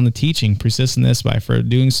yourself on the teaching. Persist in this, by for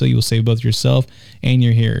doing so, you will save both yourself and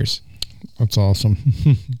your hearers. That's awesome.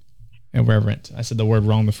 And reverent. I said the word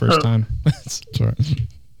wrong the first time. Sorry.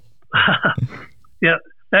 Yeah,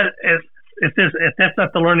 if that's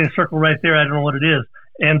not the learning circle right there, I don't know what it is.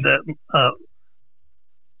 And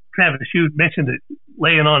Travis, you mentioned that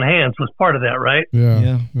laying on hands was part of that, right?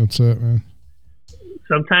 Yeah, that's it, man.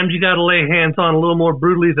 Sometimes you got to lay hands on a little more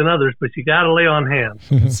brutally than others, but you got to lay on hands.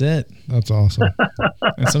 That's it. That's awesome.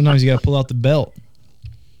 And sometimes you got to pull out the belt.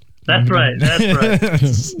 That's right. That's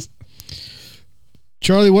right.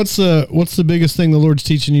 Charlie, what's the biggest thing the Lord's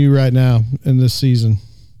teaching you right now in this season?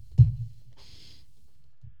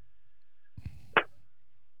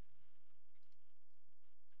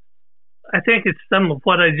 I think it's some of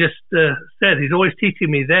what I just said. He's always teaching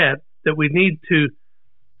me that we need to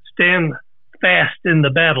stand fast in the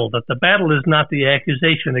battle, that the battle is not the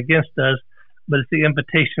accusation against us, but it's the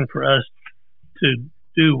invitation for us to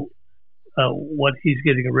do what he's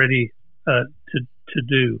getting ready to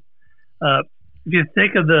do. If you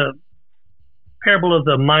think of the parable of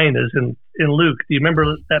the minas in Luke, do you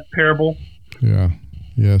remember that parable? Yeah.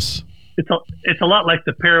 Yes. It's a lot like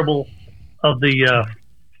the parable of the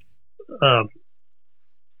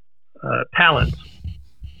talents,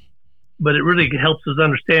 but it really helps us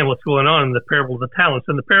understand what's going on in the parable of the talents.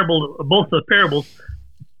 In the parable, both of the parables,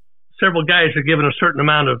 several guys are given a certain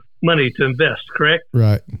amount of money to invest, correct?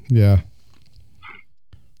 Right. Yeah.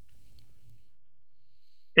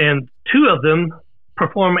 And two of them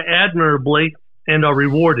perform admirably and are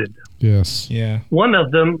rewarded. Yes. Yeah. One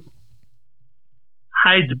of them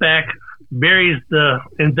hides back, buries the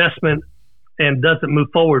investment, and doesn't move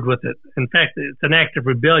forward with it. In fact, it's an act of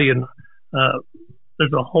rebellion.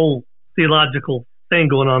 There's a whole theological thing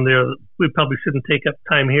going on there that we probably shouldn't take up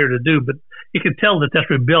time here to do, but you can tell that that's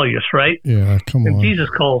rebellious, right? Yeah, come on. And Jesus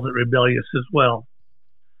calls it rebellious as well.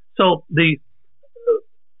 So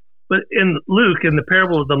but in Luke, in the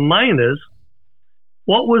parable of the minas,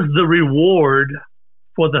 what was the reward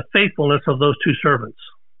for the faithfulness of those two servants?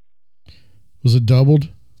 Was it doubled?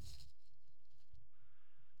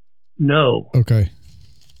 No. Okay.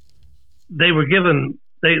 They were given,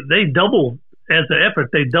 they doubled, as an effort,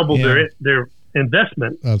 they doubled their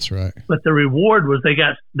investment. That's right. But the reward was they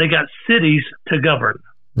got cities to govern.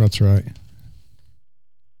 That's right.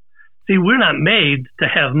 See, we're not made to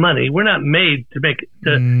have money. We're not made to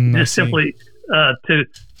just simply to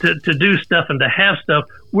do stuff and to have stuff.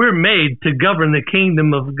 We're made to govern the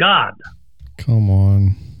kingdom of God. Come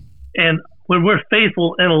on. And when we're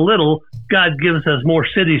faithful in a little, God gives us more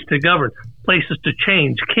cities to govern, places to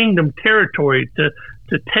change, kingdom territory to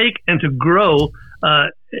take and to grow.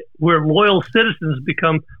 Where loyal citizens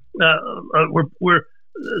become, we're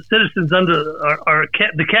citizens under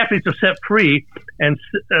the captives are set free, and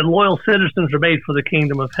loyal citizens are made for the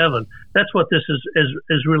kingdom of heaven. That's what this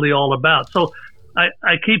is really all about. So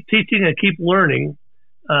I keep teaching and keep learning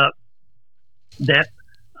that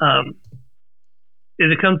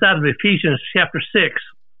it comes out of Ephesians chapter 6,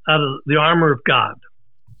 out of the armor of God.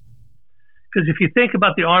 Because if you think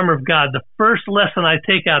about the armor of God, the first lesson I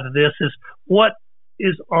take out of this is what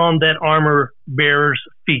is on that armor bearer's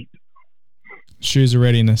feet. Shoes of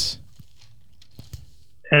readiness.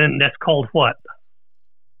 And that's called what?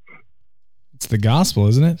 It's the gospel,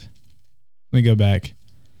 isn't it? Let me go back.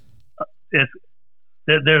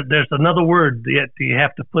 There's another word that you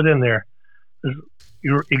have to put in there.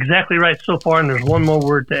 You're exactly right so far, and there's one more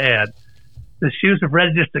word to add. The shoes of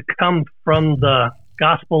readiness that come from the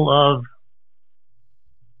gospel of,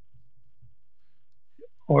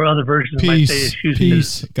 or other versions might say shoes of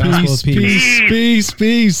peace.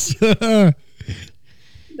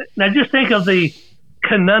 Now just think of the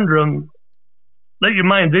conundrum. Let your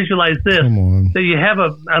mind visualize this. Come on. That you have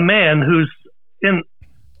a man who's in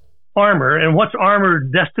armor, and what's armor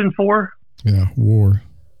destined for? Yeah, war.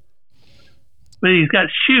 But he's got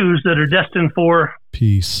shoes that are destined for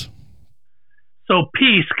peace. So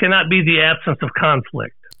peace cannot be the absence of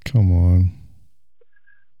conflict. Come on.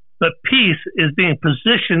 But peace is being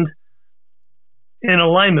positioned in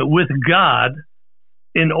alignment with God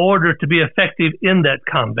in order to be effective in that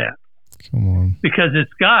combat. Come on. Because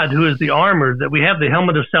it's God who is the armor, that we have the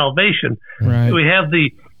helmet of salvation. Right. We have the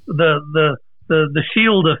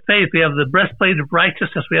shield of faith. We have the breastplate of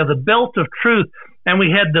righteousness. We have the belt of truth. And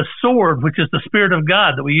we had the sword, which is the Spirit of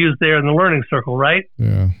God that we used there in the learning circle, right?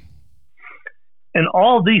 Yeah. And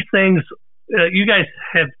all these things, you guys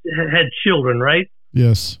have had children, right?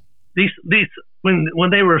 Yes. These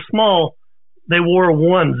when they were small, they wore a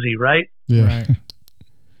onesie, right? Yeah. Right.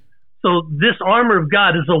 So this armor of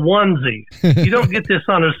God is a onesie. You don't get this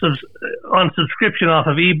on subscription off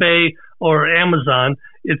of eBay or Amazon.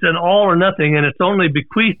 It's an all or nothing, and it's only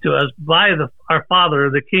bequeathed to us by our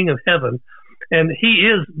Father, the King of Heaven. And He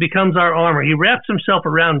becomes our armor. He wraps Himself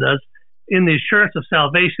around us in the assurance of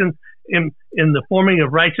salvation, in the forming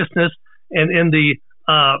of righteousness, and in the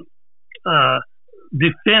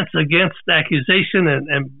defense against accusation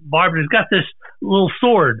and barbary. He's got this little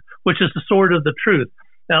sword, which is the sword of the truth.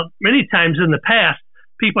 Now, many times in the past,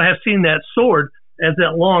 people have seen that sword as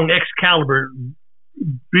that long Excalibur,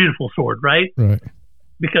 beautiful sword, right? Right.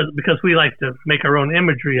 Because we like to make our own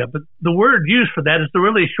imagery up. But the word used for that is the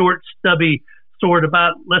really short, stubby sword,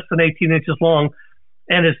 about less than 18 inches long,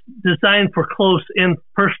 and it's designed for close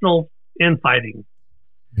personal infighting.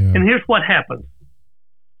 Yeah. And here's what happens.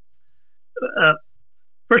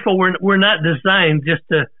 first of all, we're not designed just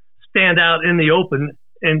to stand out in the open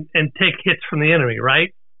and take hits from the enemy,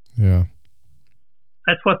 right? Yeah.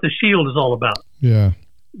 That's what the shield is all about. Yeah.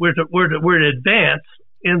 We're to advance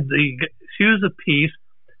in the shoes of peace,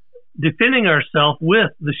 defending ourselves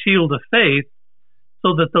with the shield of faith,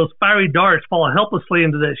 so that those fiery darts fall helplessly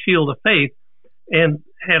into that shield of faith and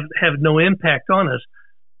have no impact on us.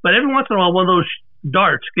 But every once in a while, one of those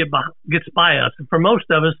darts gets by us, and for most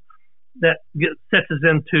of us, that sets us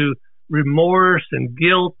into remorse and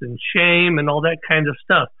guilt and shame and all that kind of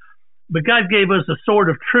stuff. But God gave us a sword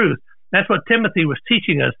of truth. That's what Timothy was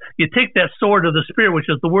teaching us. You take that sword of the Spirit, which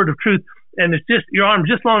is the word of truth, and it's just your arm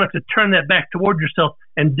just long enough to turn that back toward yourself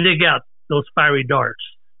and dig out those fiery darts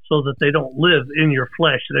so that they don't live in your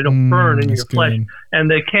flesh, they don't burn in your flesh,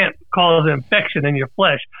 and they can't cause infection in your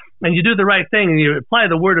flesh. And you do the right thing, and you apply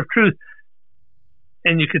the word of truth,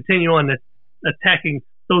 and you continue on attacking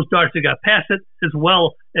those darts that got past it, as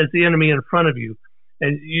well as the enemy in front of you.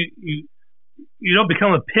 And you don't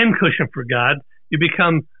become a pincushion for God. You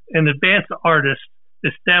become an advanced artist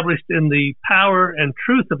established in the power and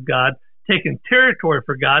truth of God, taking territory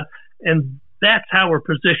for God, and that's how we're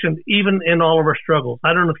positioned even in all of our struggles.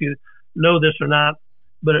 I don't know if you know this or not,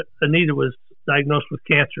 but Anita was diagnosed with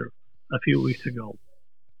cancer a few weeks ago.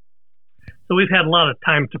 So we've had a lot of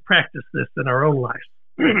time to practice this in our own lives.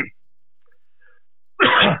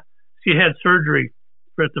 She had surgery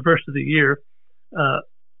at the first of the year,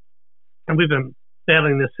 and we've been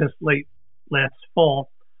battling this since late last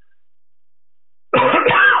fall.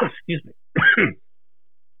 Excuse me.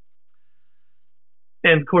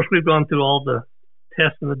 And of course, we've gone through all the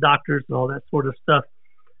tests and the doctors and all that sort of stuff.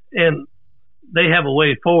 And they have a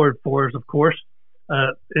way forward for us, of course,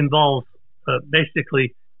 involves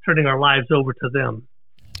basically turning our lives over to them.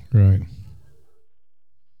 Right.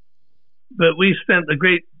 But we've spent a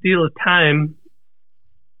great deal of time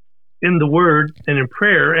in the Word and in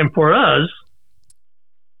prayer. And for us,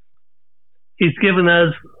 He's given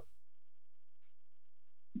us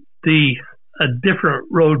a different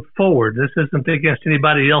road forward. This isn't against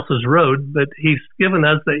anybody else's road, but He's given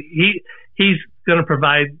us that He's going to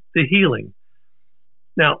provide the healing.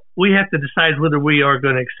 Now, we have to decide whether we are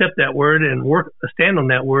going to accept that word and stand on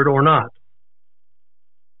that word or not.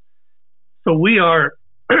 So we are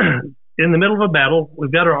in the middle of a battle.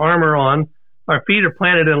 We've got our armor on. Our feet are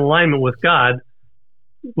planted in alignment with God.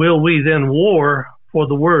 Will we then war for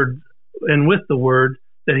the word and with the word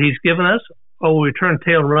that He's given us? Or will we turn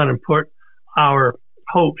tail and run and put our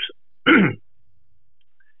hopes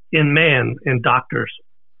in man, in doctors?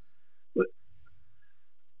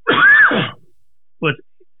 What,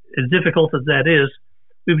 as difficult as that is,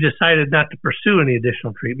 we've decided not to pursue any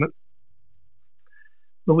additional treatment.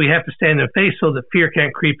 But we have to stand in faith so that fear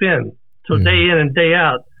can't creep in. So day in and day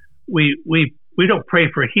out, we don't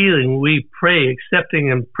pray for healing. We pray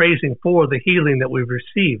accepting and praising for the healing that we've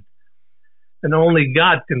received. And only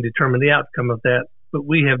God can determine the outcome of that. But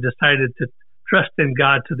we have decided to trust in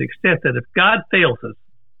God to the extent that if God fails us,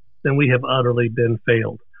 then we have utterly been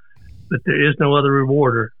failed. But there is no other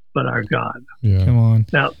rewarder but our God. Yeah. Come on.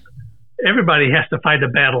 Now, everybody has to fight a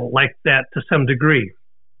battle like that to some degree.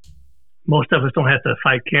 Most of us don't have to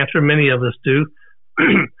fight cancer. Many of us do.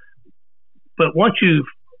 But once you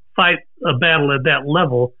fight a battle at that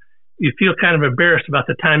level, you feel kind of embarrassed about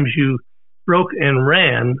the times you broke and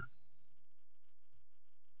ran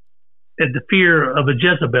at the fear of a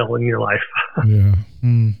Jezebel in your life. Yeah.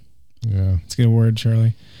 Yeah. It's a good word,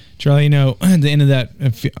 Charlie. Charlie, at the end of that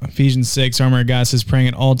Ephesians 6, armor of God says, praying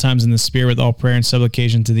at all times in the Spirit with all prayer and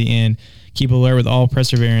supplication to the end. Keep alert with all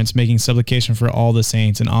perseverance, making supplication for all the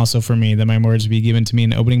saints, and also for me, that my words be given to me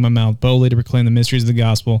in opening my mouth boldly to proclaim the mysteries of the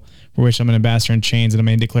gospel, for which I'm an ambassador in chains, and I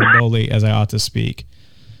may declare boldly as I ought to speak.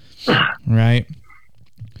 Right?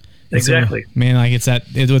 Exactly. So, man,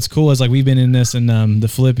 what's cool is we've been in this in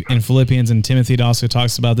in Philippians, and Timothy also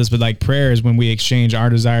talks about this, but prayer is when we exchange our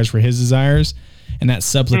desires for His desires, and that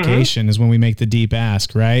supplication is when we make the deep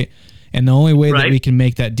ask, right? And the only way that we can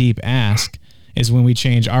make that deep ask is when we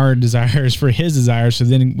change our desires for His desires, so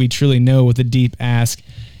then we truly know what the deep ask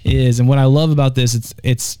is. And what I love about this,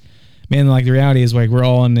 it's man, the reality is we're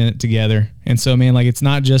all in it together. And so, man, it's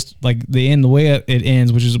not just the way it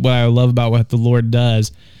ends, which is what I love about what the Lord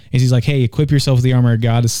does, is He's hey, equip yourself with the armor of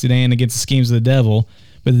God to stand against the schemes of the devil.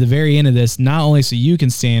 But at the very end of this, not only so you can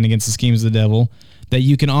stand against the schemes of the devil, that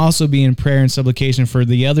you can also be in prayer and supplication for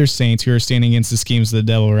the other saints who are standing against the schemes of the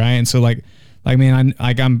devil, right? And so, man,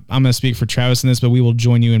 I'm going to speak for Travis in this, but we will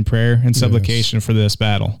join you in prayer and supplication for this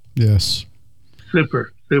battle. Yes.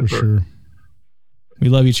 Super. For sure. We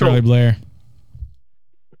love you, Charlie Blair.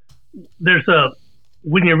 There's a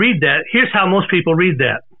when you read that, here's how most people read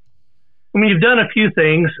that. When you've done a few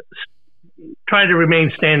things, try to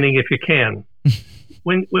remain standing if you can.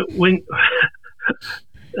 When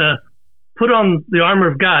put on the armor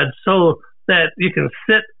of God so that you can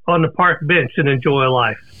sit on the park bench and enjoy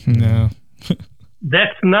life. No.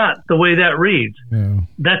 That's not the way that reads. No.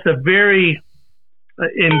 That's a very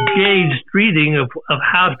engaged reading of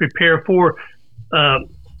how to prepare for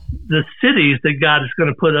the cities that God is going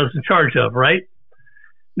to put us in charge of, right?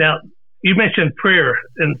 Now, you mentioned prayer,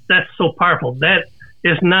 and that's so powerful. That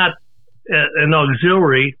is not an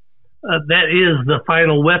auxiliary. That is the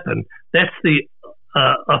final weapon. That's the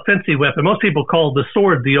offensive weapon. Most people call the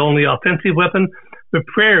sword the only offensive weapon, but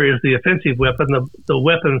prayer is the offensive weapon, the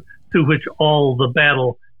weapon through which all the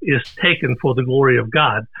battle is taken for the glory of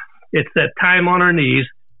God. It's that time on our knees.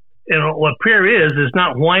 And what prayer is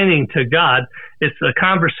not whining to God. It's a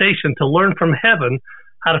conversation to learn from heaven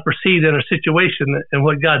how to proceed in a situation and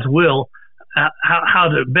what God's will, how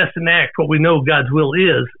to best enact what we know God's will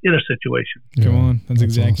is in a situation. Come on. That's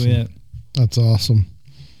exactly awesome. it. That's awesome.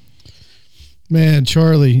 Man,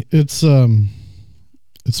 Charlie, it's been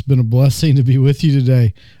a blessing to be with you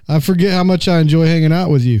today. I forget how much I enjoy hanging out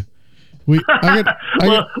with you.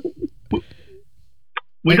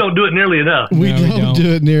 We don't do it nearly enough. We don't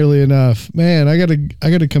do it nearly enough. Man, I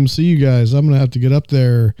gotta come see you guys. I'm gonna have to get up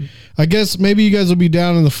there. I guess maybe you guys will be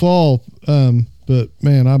down in the fall. But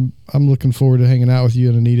man, I'm looking forward to hanging out with you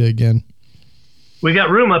and Anita again. We got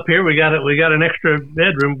room up here. We got an extra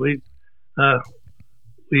bedroom. We've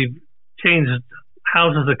changed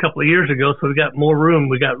houses a couple of years ago, so we got more room.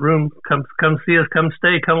 We got room. Come see us. Come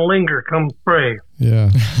stay. Come linger. Come pray.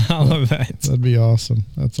 Yeah, I love that. That'd be awesome.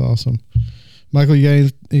 That's awesome. Michael, you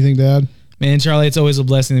got anything to add? Man, Charlie, it's always a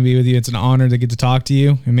blessing to be with you. It's an honor to get to talk to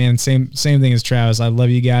you. And man, same thing as Travis. I love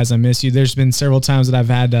you guys. I miss you. There's been several times that I've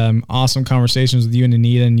had awesome conversations with you and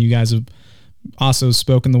Anita, and you guys have also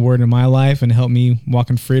spoken the word in my life and helped me walk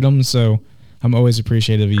in freedom. So I'm always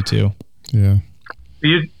appreciative of you too. Yeah.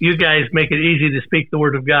 You guys make it easy to speak the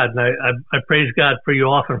word of God, and I praise God for you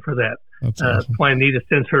often for that. That's awesome. That's why Anita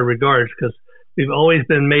sends her regards, because we've always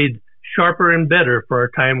been made sharper and better for our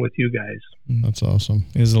time with you guys. That's awesome.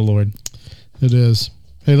 It is the Lord. It is.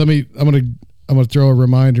 Hey, I'm gonna throw a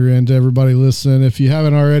reminder in to everybody listening. If you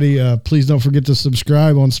haven't already, please don't forget to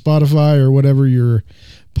subscribe on Spotify or whatever your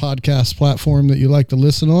podcast platform that you like to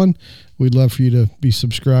listen on. We'd love for you to be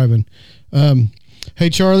subscribing. Hey,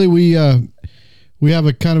 Charlie, we have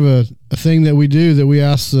a kind of a thing that we do that we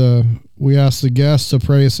ask the guests to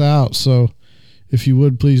pray us out. So if you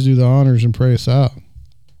would, please do the honors and pray us out.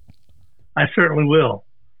 I certainly will.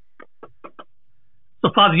 So,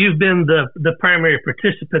 Father, you've been the primary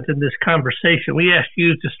participant in this conversation. We ask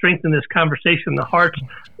you to strengthen this conversation in the hearts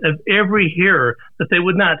of every hearer, that they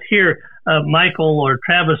would not hear Michael or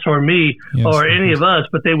Travis or me or any of us,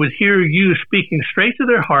 but they would hear you speaking straight to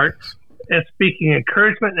their hearts and speaking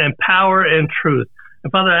encouragement and power and truth.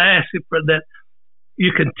 And, Father, I ask you for that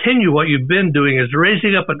you continue what you've been doing, is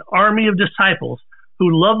raising up an army of disciples who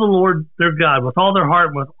love the Lord their God with all their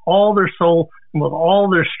heart, with all their soul, and with all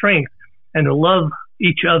their strength, and to love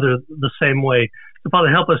each other the same way. So, Father,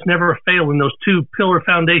 help us never fail in those two pillar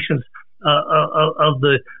foundations of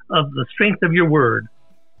the strength of your word.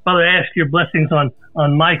 Father, I ask your blessings on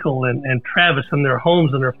Michael and Travis and their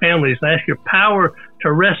homes and their families. I ask your power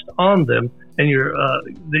to rest on them, and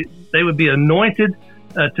they would be anointed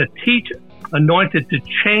to teach, anointed to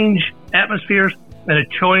change atmospheres, and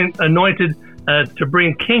anointed to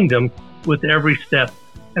bring kingdom with every step.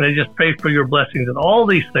 And I just pray for your blessings in all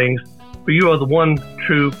these things, for you are the one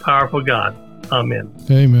true, powerful God. Amen.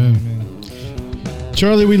 Amen.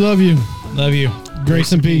 Charlie, we love you. Love you.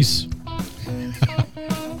 Grace and peace.